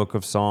in the book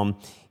of Psalm,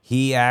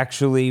 he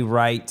actually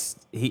writes,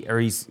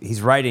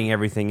 he's writing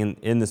everything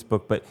in this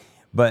book,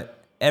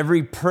 but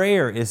every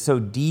prayer is so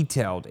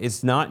detailed.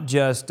 It's not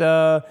just,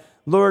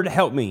 Lord,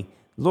 help me.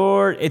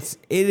 Lord, it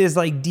is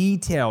like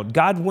detailed.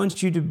 God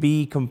wants you to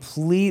be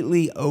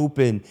completely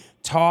open,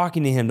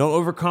 talking to him. Don't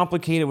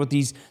overcomplicate it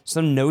with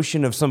some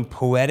notion of some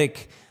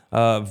poetic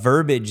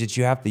verbiage that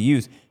you have to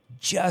use.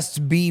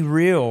 just be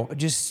real.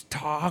 Just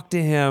talk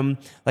to him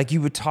like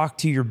you would talk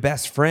to your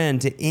best friend,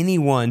 to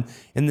anyone,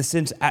 in the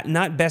sense,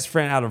 not best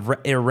friend out of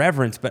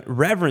irreverence, but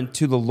reverent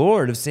to the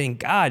Lord, of saying,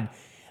 God,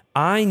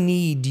 I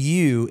need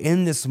you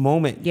in this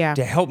moment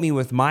to help me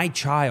with my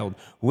child,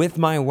 with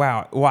my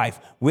wife,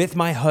 with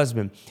my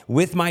husband,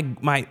 with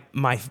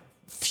my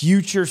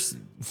future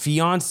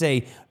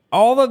fiance,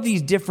 all of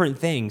these different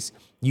things.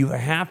 You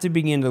have to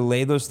begin to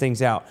lay those things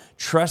out,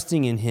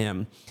 trusting in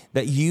him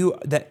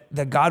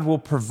that God will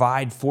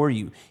provide for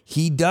you.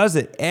 He does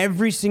it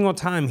every single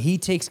time. He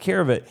takes care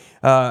of it.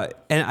 And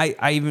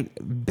I even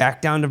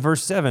back down to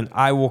verse 7.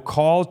 I will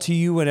call to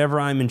you whenever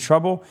I'm in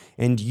trouble,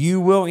 and you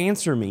will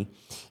answer me.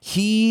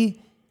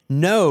 He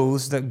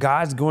knows that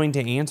God's going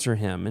to answer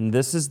him. And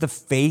this is the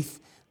faith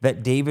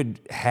that David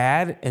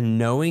had, and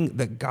knowing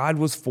that God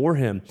was for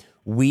him.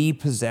 We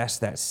possess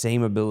that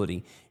same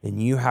ability,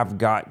 and you have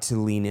got to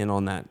lean in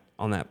on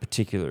that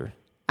particular.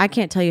 I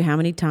can't tell you how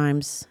many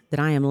times that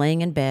I am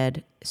laying in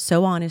bed,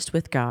 so honest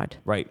with God.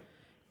 Right.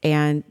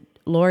 And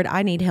Lord,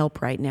 I need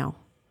help right now.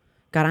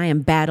 God, I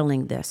am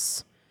battling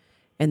this.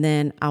 And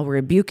then I'll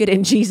rebuke it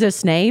in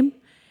Jesus' name.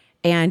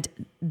 And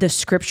the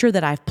scripture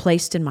that I've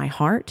placed in my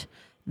heart,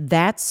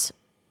 that's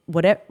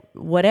whatever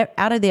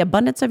out of the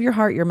abundance of your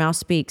heart, your mouth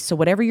speaks. So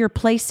whatever you're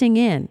placing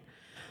in,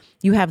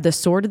 you have the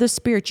sword of the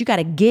Spirit. You got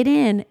to get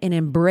in and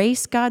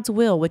embrace God's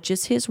will, which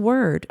is his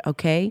word,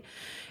 okay?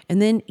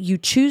 And then you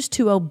choose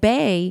to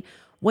obey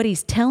what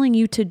he's telling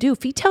you to do.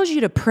 If he tells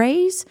you to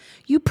praise,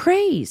 you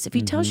praise. If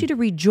he tells you to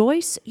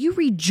rejoice, you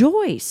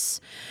rejoice.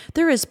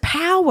 There is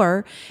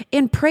power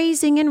in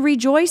praising and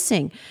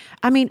rejoicing.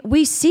 I mean,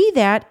 we see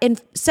that in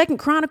 2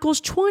 Chronicles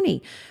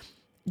 20.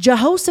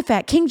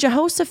 Jehoshaphat, King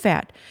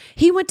Jehoshaphat,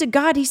 he went to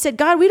God. He said,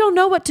 God, we don't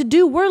know what to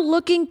do. We're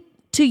looking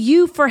to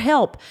you for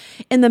help.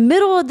 In the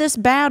middle of this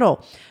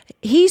battle,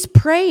 he's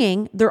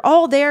praying. They're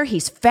all there.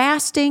 He's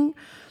fasting.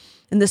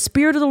 And the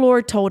Spirit of the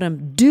Lord told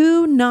him,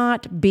 do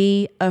not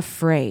be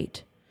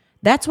afraid.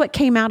 That's what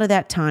came out of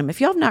that time.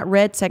 If y'all have not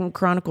read 2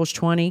 Chronicles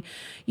 20,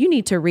 you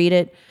need to read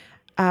it.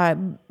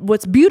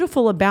 What's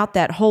beautiful about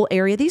that whole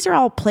area, these are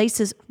all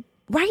places,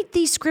 write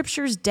these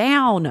scriptures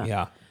down.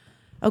 Yeah.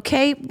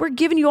 Okay? We're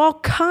giving you all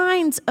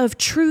kinds of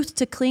truth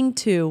to cling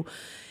to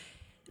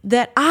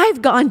that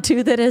I've gone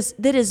to that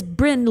has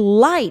been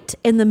light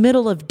in the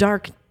middle of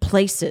dark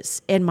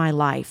places in my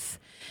life.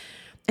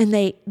 And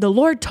the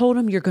Lord told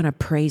him, you're going to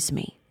praise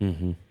me.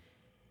 Mm-hmm.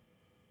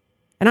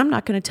 And I'm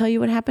not going to tell you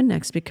what happened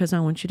next because I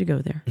want you to go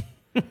there.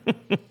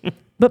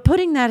 But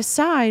putting that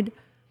aside,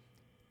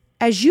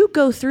 as you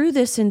go through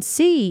this and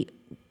see,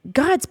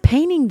 God's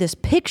painting this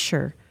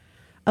picture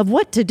of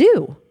what to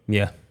do.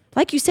 Yeah.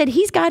 Like you said,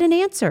 he's got an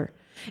answer.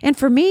 And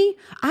for me,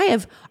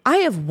 I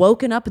have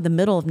woken up in the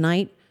middle of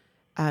night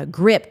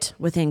gripped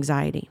with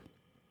anxiety.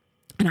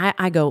 And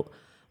I go,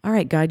 all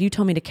right, God, you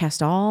told me to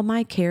cast all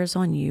my cares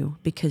on you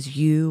because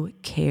you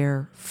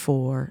care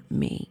for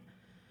me.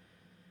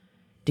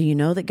 Do you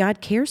know that God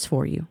cares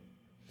for you?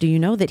 Do you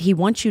know that he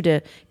wants you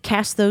to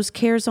cast those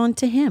cares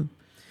onto him?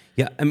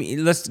 Yeah, I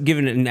mean, let's give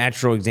it a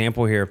natural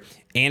example here.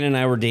 Ann and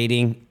I were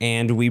dating,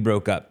 and we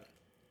broke up.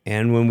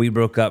 And when we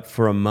broke up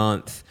for a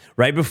month,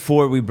 right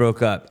before we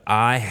broke up,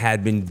 I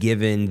had been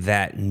given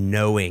that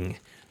knowing.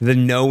 The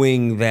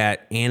knowing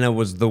that Anna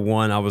was the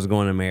one I was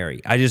going to marry.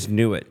 I just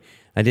knew it.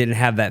 I didn't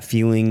have that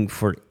feeling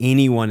for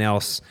anyone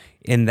else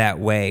in that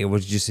way. It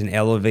was just an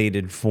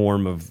elevated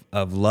form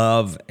of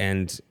love,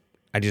 and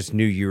I just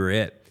knew you were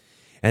it.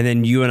 And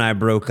then you and I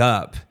broke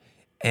up,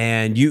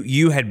 and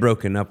you had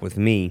broken up with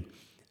me,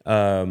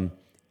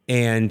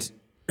 and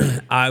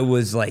I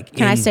was like...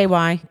 Can I say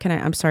why?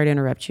 I'm sorry to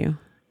interrupt you. Sure.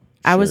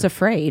 I was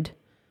afraid.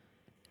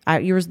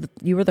 You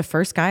were the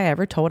first guy I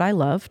ever told I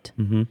loved.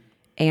 Mm-hmm.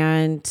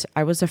 And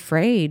I was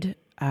afraid.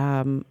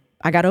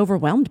 I got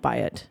overwhelmed by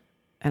it.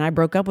 And I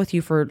broke up with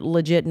you for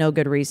legit no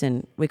good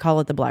reason. We call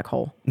it the black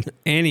hole.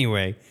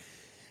 Anyway,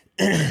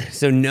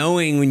 so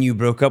knowing when you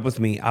broke up with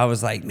me, I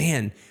was like,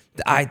 man,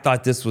 I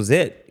thought this was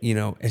it, you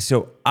know? And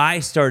so I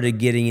started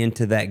getting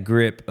into that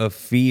grip of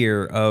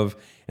fear of,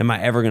 am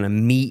I ever going to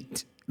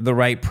meet the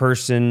right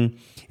person?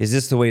 Is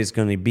this the way it's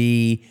going to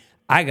be?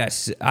 I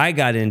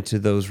got into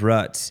those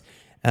ruts.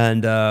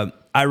 And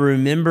I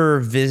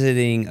remember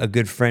visiting a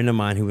good friend of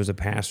mine who was a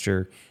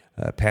pastor,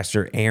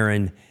 Pastor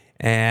Aaron.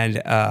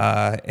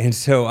 And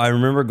so I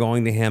remember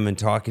going to him and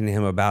talking to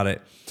him about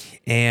it.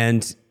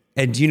 And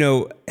you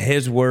know,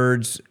 his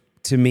words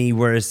to me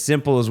were as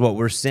simple as what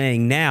we're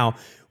saying now,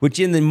 which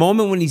in the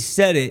moment when he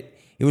said it,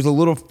 it was a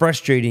little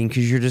frustrating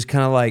because you're just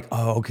kind of like,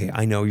 oh, okay,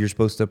 I know you're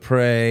supposed to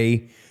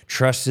pray,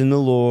 trust in the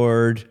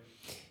Lord.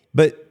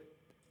 But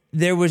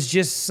there was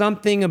just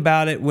something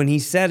about it when he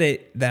said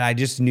it that I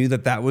just knew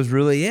that was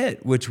really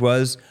it, which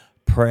was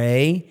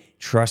pray,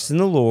 trust in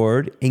the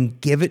Lord, and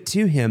give it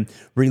to him.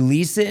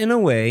 Release it in a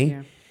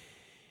way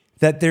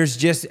that there's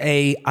just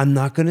I'm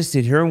not going to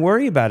sit here and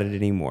worry about it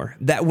anymore.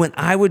 That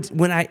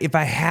if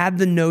I had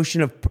the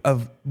notion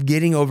of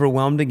getting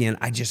overwhelmed again,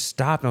 I just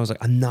stopped and I was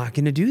like, I'm not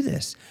going to do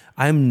this.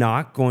 I'm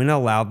not going to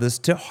allow this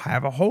to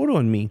have a hold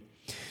on me.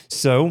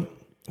 So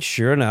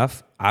sure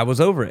enough, I was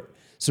over it.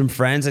 Some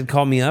friends had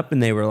called me up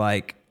and they were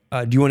like,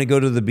 do you want to go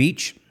to the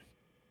beach?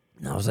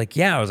 And I was like,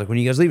 yeah. I was like, when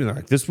are you guys leaving? They're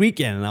like, this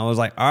weekend. And I was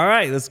like, all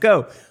right, let's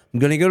go. I'm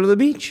going to go to the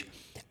beach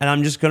and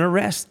I'm just going to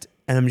rest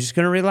and I'm just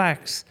going to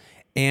relax.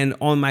 And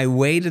on my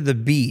way to the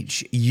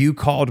beach, you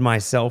called my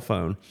cell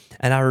phone.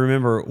 And I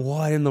remember,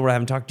 what in the world? I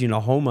haven't talked to you in a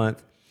whole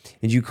month.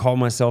 And you called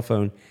my cell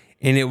phone.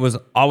 And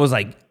I was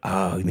like,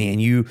 oh man,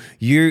 you're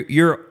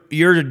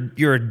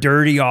a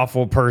dirty,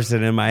 awful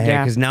person in my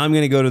head. Because now I'm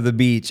going to go to the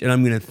beach and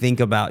I'm going to think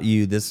about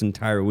you this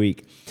entire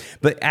week.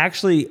 But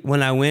actually,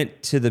 when I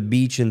went to the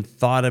beach and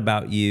thought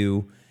about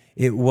you,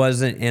 it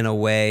wasn't in a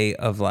way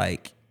of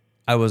like,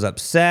 I was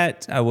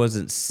upset. I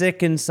wasn't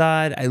sick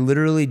inside. I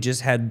literally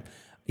just had,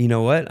 you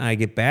know what? I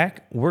get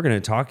back, we're going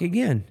to talk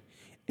again.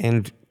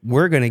 And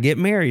we're going to get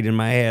married in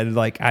my head.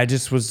 Like I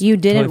just was. You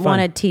didn't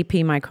want to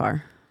TP my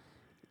car.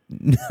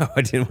 No,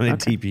 I didn't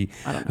want to TP.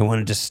 I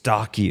wanted to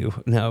stalk you.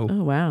 No.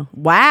 Oh, wow.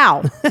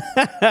 Wow.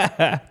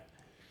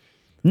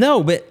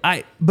 No,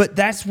 but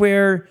that's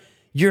where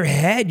your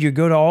head, you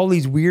go to all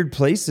these weird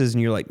places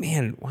and you're like,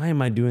 man, why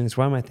am I doing this?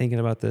 Why am I thinking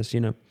about this? You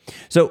know?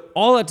 So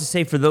all that to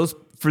say for those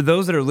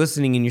that are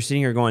listening and you're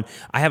sitting here going,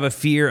 I have a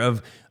fear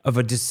of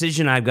a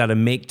decision I've got to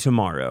make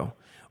tomorrow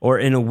or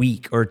in a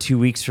week or 2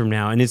 weeks from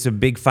now. And it's a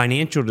big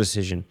financial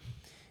decision.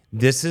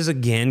 This is,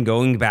 again,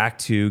 going back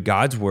to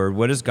God's word.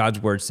 What does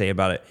God's word say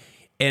about it?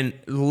 And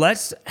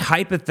let's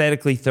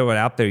hypothetically throw it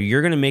out there.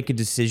 You're going to make a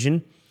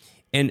decision,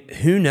 and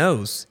who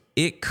knows?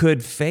 It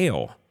could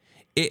fail.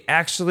 It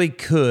actually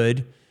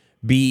could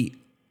be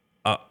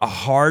a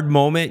hard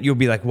moment. You'll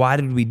be like, why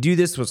did we do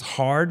this? It was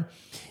hard.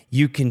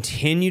 You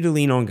continue to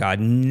lean on God,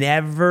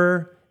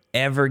 never,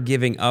 ever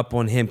giving up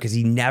on him because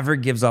he never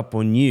gives up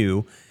on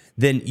you.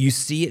 Then you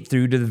see it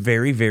through to the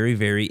very, very,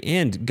 very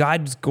end.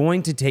 God's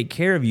going to take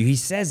care of you. He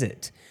says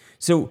it.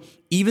 So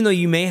even though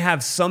you may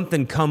have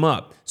something come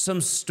up,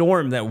 some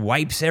storm that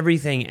wipes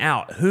everything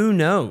out, who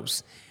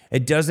knows?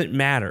 It doesn't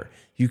matter.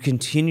 You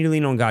continue to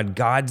lean on God.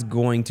 God's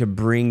going to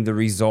bring the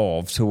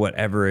resolve to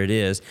whatever it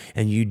is,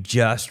 and you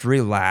just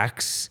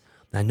relax.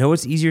 I know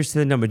it's easier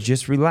said than done, but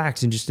just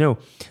relax and just know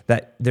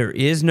that there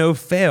is no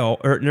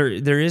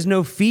there is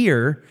no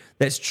fear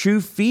that's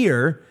true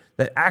fear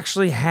that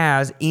actually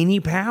has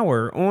any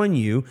power on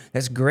you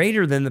that's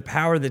greater than the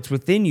power that's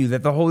within you,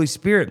 that the Holy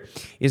Spirit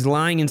is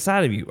lying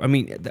inside of you. I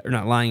mean,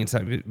 not lying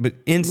inside of you, but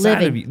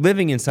inside of you,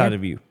 living inside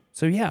of you.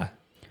 So yeah.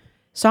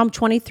 Psalm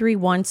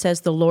 23:1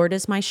 says, the Lord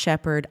is my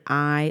shepherd,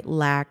 I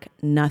lack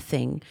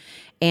nothing.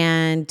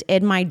 And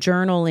in my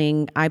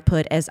journaling, I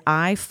put, as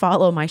I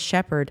follow my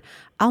shepherd,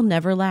 I'll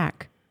never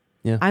lack.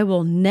 Yeah. I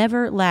will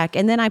never lack.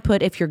 And then I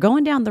put, if you're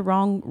going down the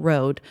wrong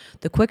road,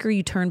 the quicker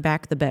you turn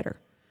back, the better.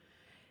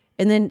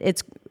 And then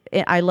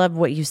I love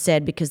what you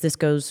said because this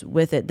goes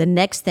with it. The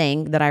next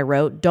thing that I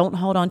wrote, don't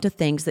hold on to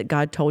things that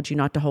God told you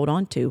not to hold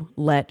on to.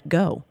 Let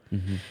go.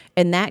 Mm-hmm.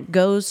 And that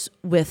goes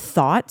with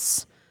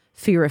thoughts,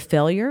 fear of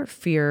failure,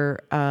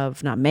 fear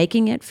of not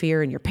making it,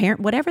 fear in your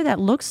parent, whatever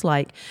that looks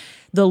like.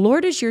 The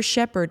Lord is your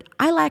shepherd.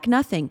 I lack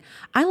nothing.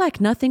 I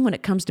lack nothing when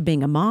it comes to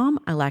being a mom.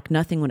 I lack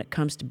nothing when it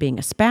comes to being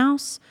a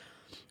spouse.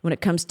 When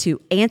it comes to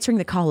answering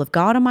the call of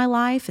God in my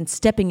life and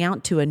stepping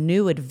out to a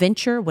new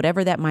adventure,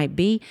 whatever that might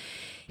be.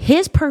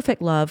 His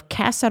perfect love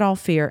casts out all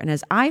fear, and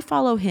as I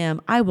follow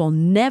him, I will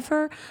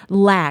never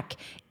lack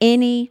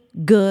any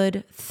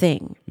good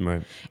thing.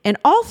 Right. And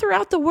all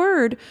throughout the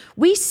word,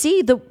 we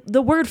see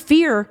the word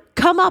fear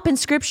come up in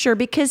Scripture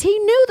because he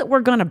knew that we're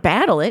going to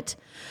battle it.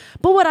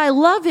 But what I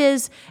love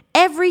is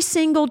every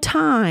single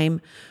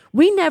time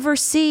we never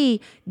see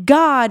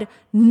God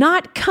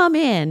not come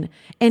in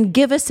and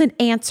give us an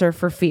answer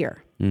for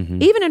fear.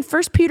 Mm-hmm. Even in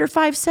 1 Peter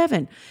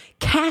 5:7,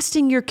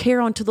 casting your care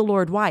onto the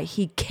Lord. Why?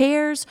 He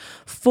cares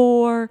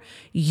for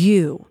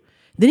you.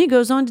 Then he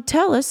goes on to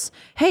tell us,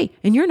 hey,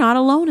 and you're not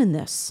alone in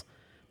this,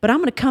 but I'm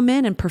going to come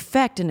in and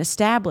perfect and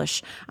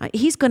establish.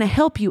 He's going to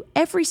help you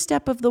every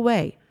step of the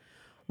way.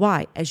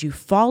 Why? As you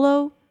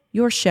follow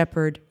your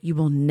shepherd, you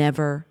will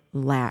never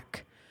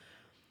lack.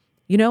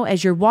 You know,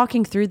 as you're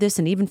walking through this,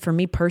 and even for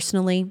me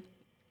personally,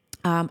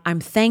 I'm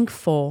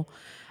thankful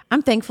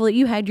that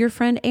you had your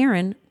friend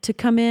Aaron to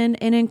come in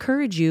and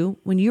encourage you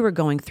when you were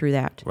going through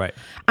that. Right.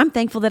 I'm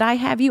thankful that I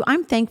have you.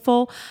 I'm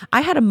thankful.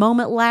 I had a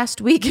moment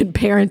last week in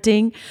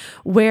parenting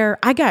where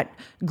I got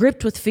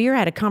gripped with fear. I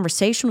had a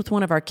conversation with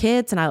one of our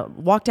kids and I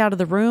walked out of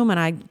the room and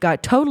I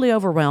got totally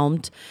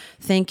overwhelmed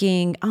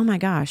thinking, oh my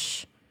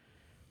gosh,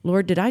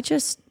 Lord, did I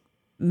just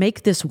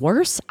make this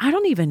worse? I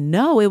don't even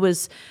know. It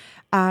was,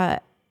 I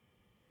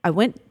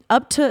went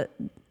up to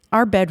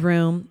our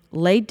bedroom,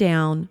 laid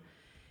down,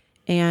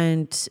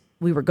 and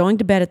we were going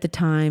to bed at the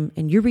time,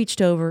 and you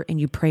reached over and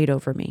you prayed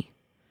over me.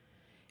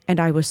 And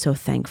I was so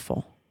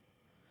thankful.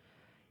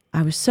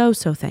 I was so,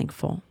 so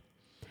thankful.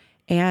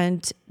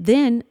 And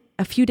then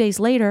a few days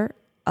later,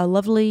 a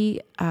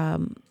lovely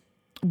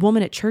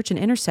woman at church, an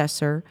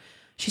intercessor,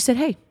 she said,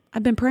 hey,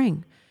 I've been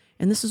praying.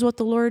 And this is what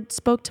the Lord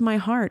spoke to my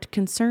heart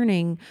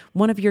concerning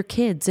one of your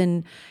kids.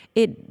 And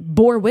it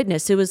bore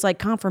witness. It was like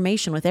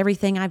confirmation with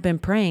everything I've been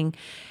praying.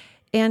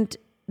 And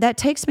that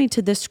takes me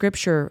to this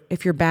scripture.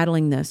 If you're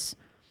battling this,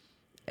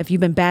 if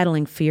you've been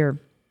battling fear,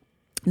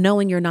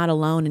 knowing you're not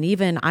alone. And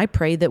even I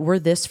pray that we're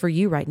this for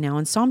you right now.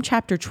 In Psalm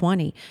chapter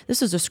 20,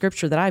 this is a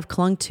scripture that I've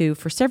clung to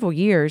for several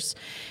years.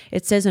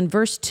 It says in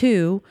verse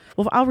 2,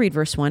 well, I'll read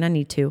verse 1. I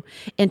need to.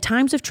 In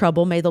times of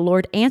trouble, may the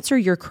Lord answer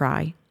your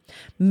cry.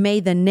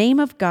 May the name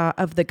of God,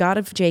 of the God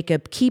of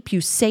Jacob, keep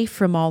you safe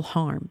from all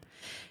harm.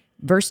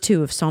 Verse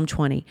 2 of Psalm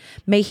 20,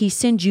 may he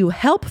send you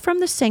help from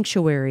the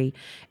sanctuary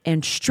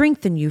and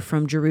strengthen you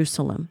from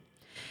Jerusalem.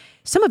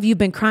 Some of you have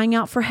been crying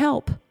out for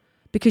help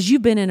because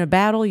you've been in a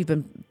battle. You've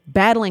been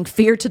battling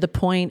fear to the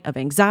point of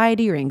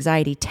anxiety or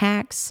anxiety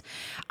attacks.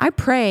 I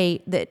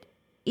pray that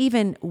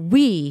even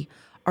we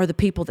are the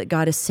people that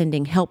God is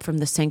sending help from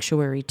the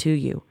sanctuary to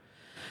you.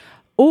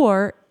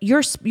 Or you're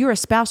a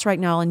spouse right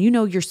now and you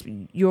know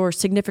your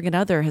significant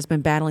other has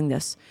been battling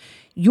this.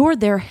 You're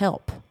their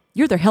help.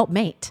 You're their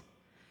helpmate.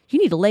 You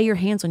need to lay your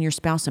hands on your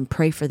spouse and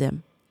pray for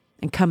them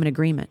and come in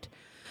agreement.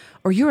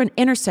 Or you're an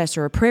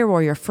intercessor, a prayer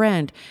warrior, a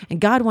friend, and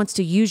God wants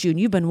to use you, and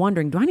you've been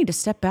wondering, do I need to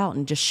step out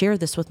and just share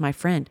this with my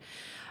friend?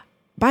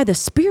 By the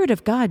Spirit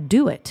of God,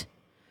 do it.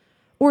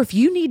 Or if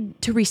you need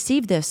to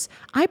receive this,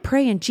 I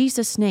pray in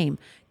Jesus' name,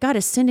 God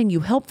is sending you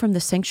help from the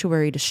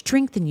sanctuary to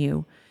strengthen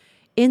you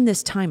in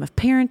this time of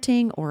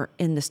parenting or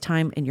in this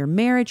time in your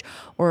marriage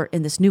or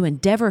in this new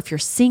endeavor. If you're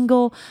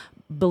single,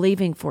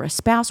 believing for a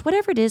spouse,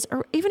 whatever it is,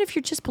 or even if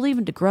you're just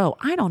believing to grow,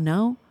 I don't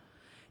know.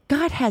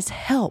 God has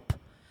help.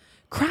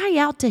 Cry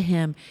out to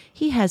him.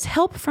 He has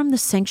help from the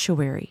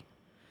sanctuary.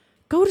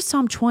 Go to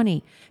Psalm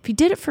 20. If he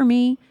did it for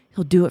me,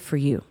 he'll do it for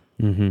you.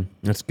 Mm-hmm.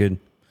 That's good.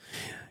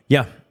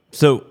 Yeah.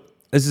 So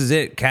this is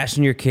it.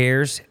 Casting your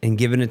cares and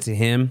giving it to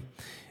him,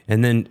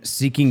 and then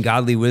seeking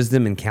godly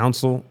wisdom and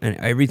counsel and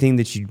everything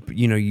that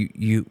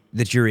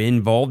that you're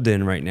involved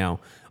in right now.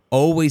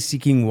 Always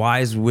seeking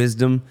wise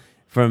wisdom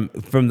from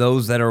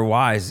those that are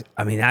wise.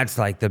 I mean, that's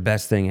like the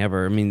best thing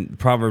ever. I mean,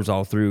 Proverbs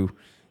all through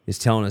is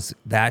telling us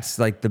that's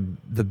like the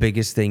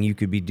biggest thing you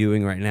could be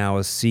doing right now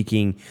is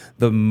seeking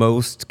the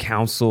most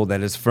counsel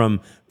that is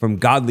from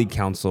godly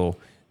counsel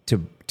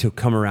to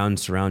come around and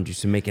surround you,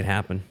 so make it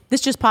happen.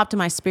 This just popped in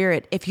my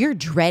spirit. If you're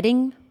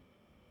dreading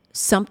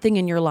something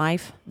in your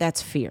life,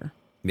 that's fear.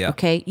 Yeah.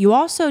 Okay. You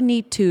also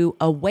need to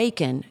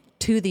awaken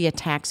to the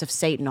attacks of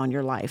Satan on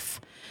your life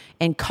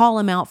and call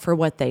him out for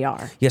what they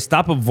are. Yeah.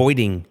 Stop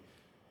avoiding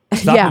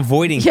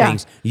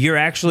things. You're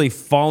actually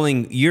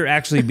falling. You're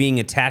actually being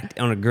attacked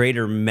on a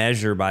greater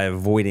measure by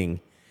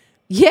avoiding.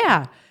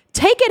 Yeah.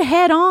 Take it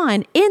head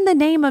on in the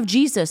name of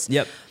Jesus.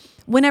 Yep.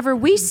 Whenever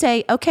we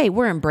say, okay,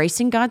 we're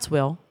embracing God's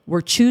will,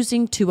 we're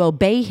choosing to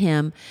obey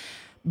him,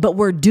 but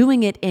we're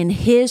doing it in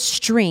his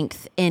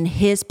strength, in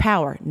his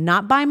power,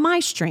 not by my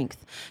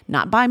strength,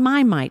 not by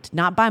my might,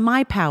 not by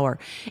my power.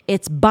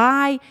 It's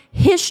by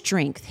his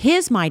strength,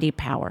 his mighty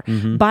power,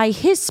 by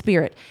his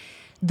Spirit,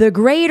 the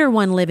greater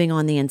one living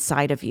on the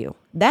inside of you.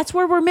 That's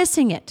where we're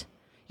missing it.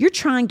 You're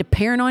trying to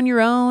parent on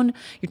your own.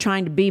 You're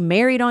trying to be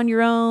married on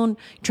your own.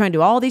 You're trying to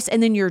do all these,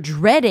 and then you're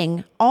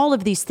dreading all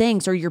of these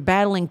things, or you're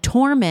battling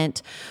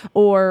torment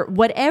or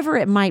whatever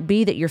it might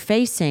be that you're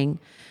facing.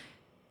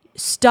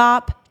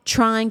 Stop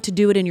trying to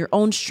do it in your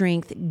own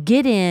strength.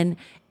 Get in,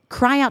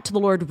 cry out to the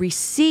Lord,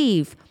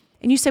 receive.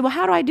 And you say, well,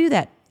 how do I do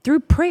that? Through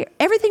prayer.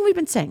 Everything we've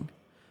been saying.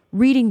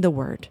 Reading the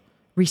word,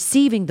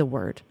 receiving the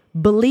word,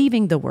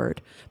 believing the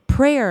word,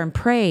 prayer and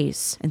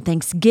praise and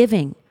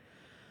thanksgiving,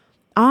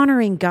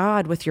 honoring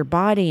God with your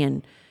body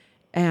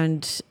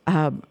and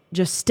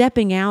just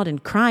stepping out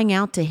and crying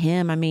out to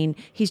him. I mean,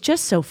 he's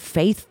just so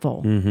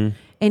faithful. And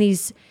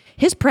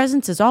his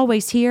presence is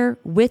always here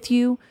with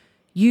you.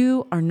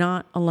 You are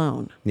not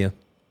alone. Yeah.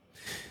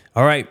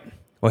 All right.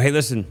 Well, hey,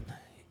 listen,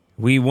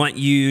 we want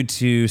you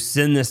to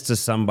send this to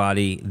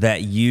somebody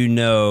that you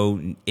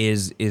know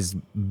is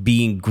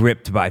being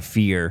gripped by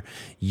fear.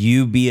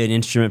 You be an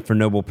instrument for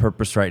noble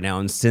purpose right now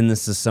and send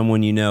this to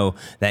someone you know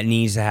that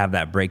needs to have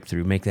that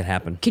breakthrough. Make that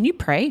happen. Can you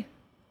pray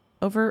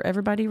over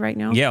everybody right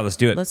now? Yeah, let's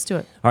do it. Let's do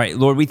it. All right,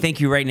 Lord, we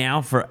thank you right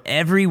now for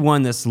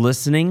everyone that's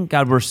listening.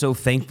 God, we're so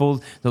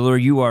thankful that,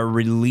 Lord, you are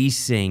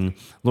releasing,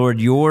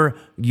 Lord, your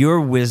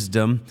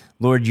wisdom,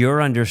 Lord,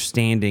 your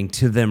understanding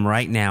to them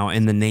right now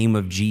in the name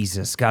of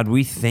Jesus. God,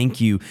 we thank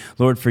you,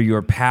 Lord, for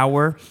your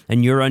power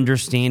and your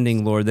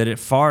understanding, Lord, that it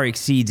far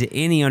exceeds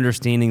any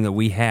understanding that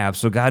we have.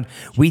 So, God,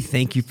 we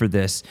thank you for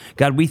this.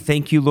 God, we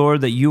thank you,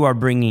 Lord, that you are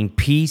bringing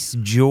peace,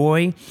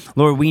 joy.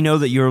 Lord, we know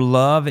that your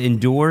love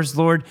endures,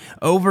 Lord,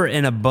 over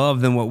and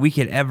above than what we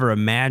could ever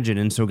imagine.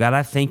 And so, God,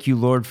 I thank you,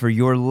 Lord, for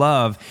your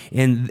love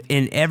in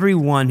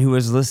everyone who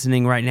is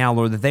listening right now,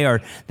 Lord,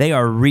 that they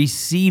are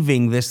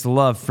receiving this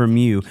love love from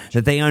you,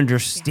 that they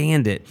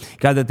understand it.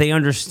 God, that they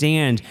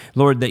understand,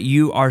 Lord, that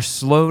you are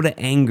slow to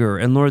anger,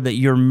 and Lord, that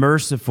you're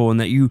merciful, and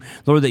that you,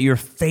 Lord, that you're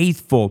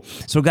faithful.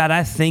 So God,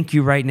 I thank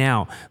you right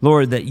now,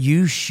 Lord, that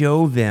you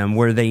show them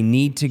where they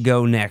need to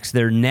go next,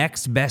 their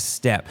next best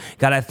step.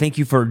 God, I thank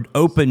you for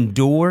open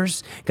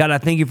doors. God, I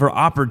thank you for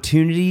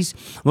opportunities.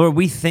 Lord,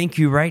 we thank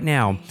you right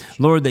now,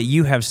 Lord, that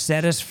you have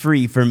set us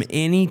free from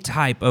any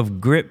type of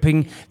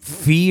gripping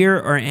fear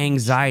or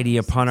anxiety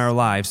upon our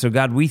lives. So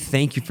God, we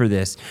thank you for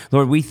this.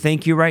 Lord, we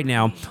thank you right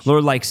now,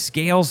 Lord, like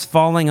scales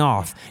falling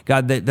off,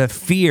 God, that the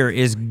fear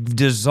is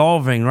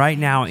dissolving right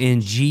now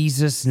in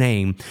Jesus'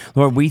 name.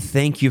 Lord, we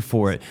thank you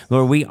for it.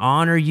 Lord, we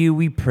honor you,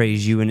 we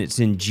praise you, and it's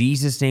in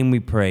Jesus' name we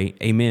pray.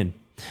 Amen.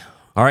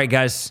 All right,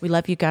 guys. We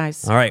love you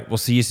guys. All right, we'll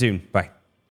see you soon. Bye.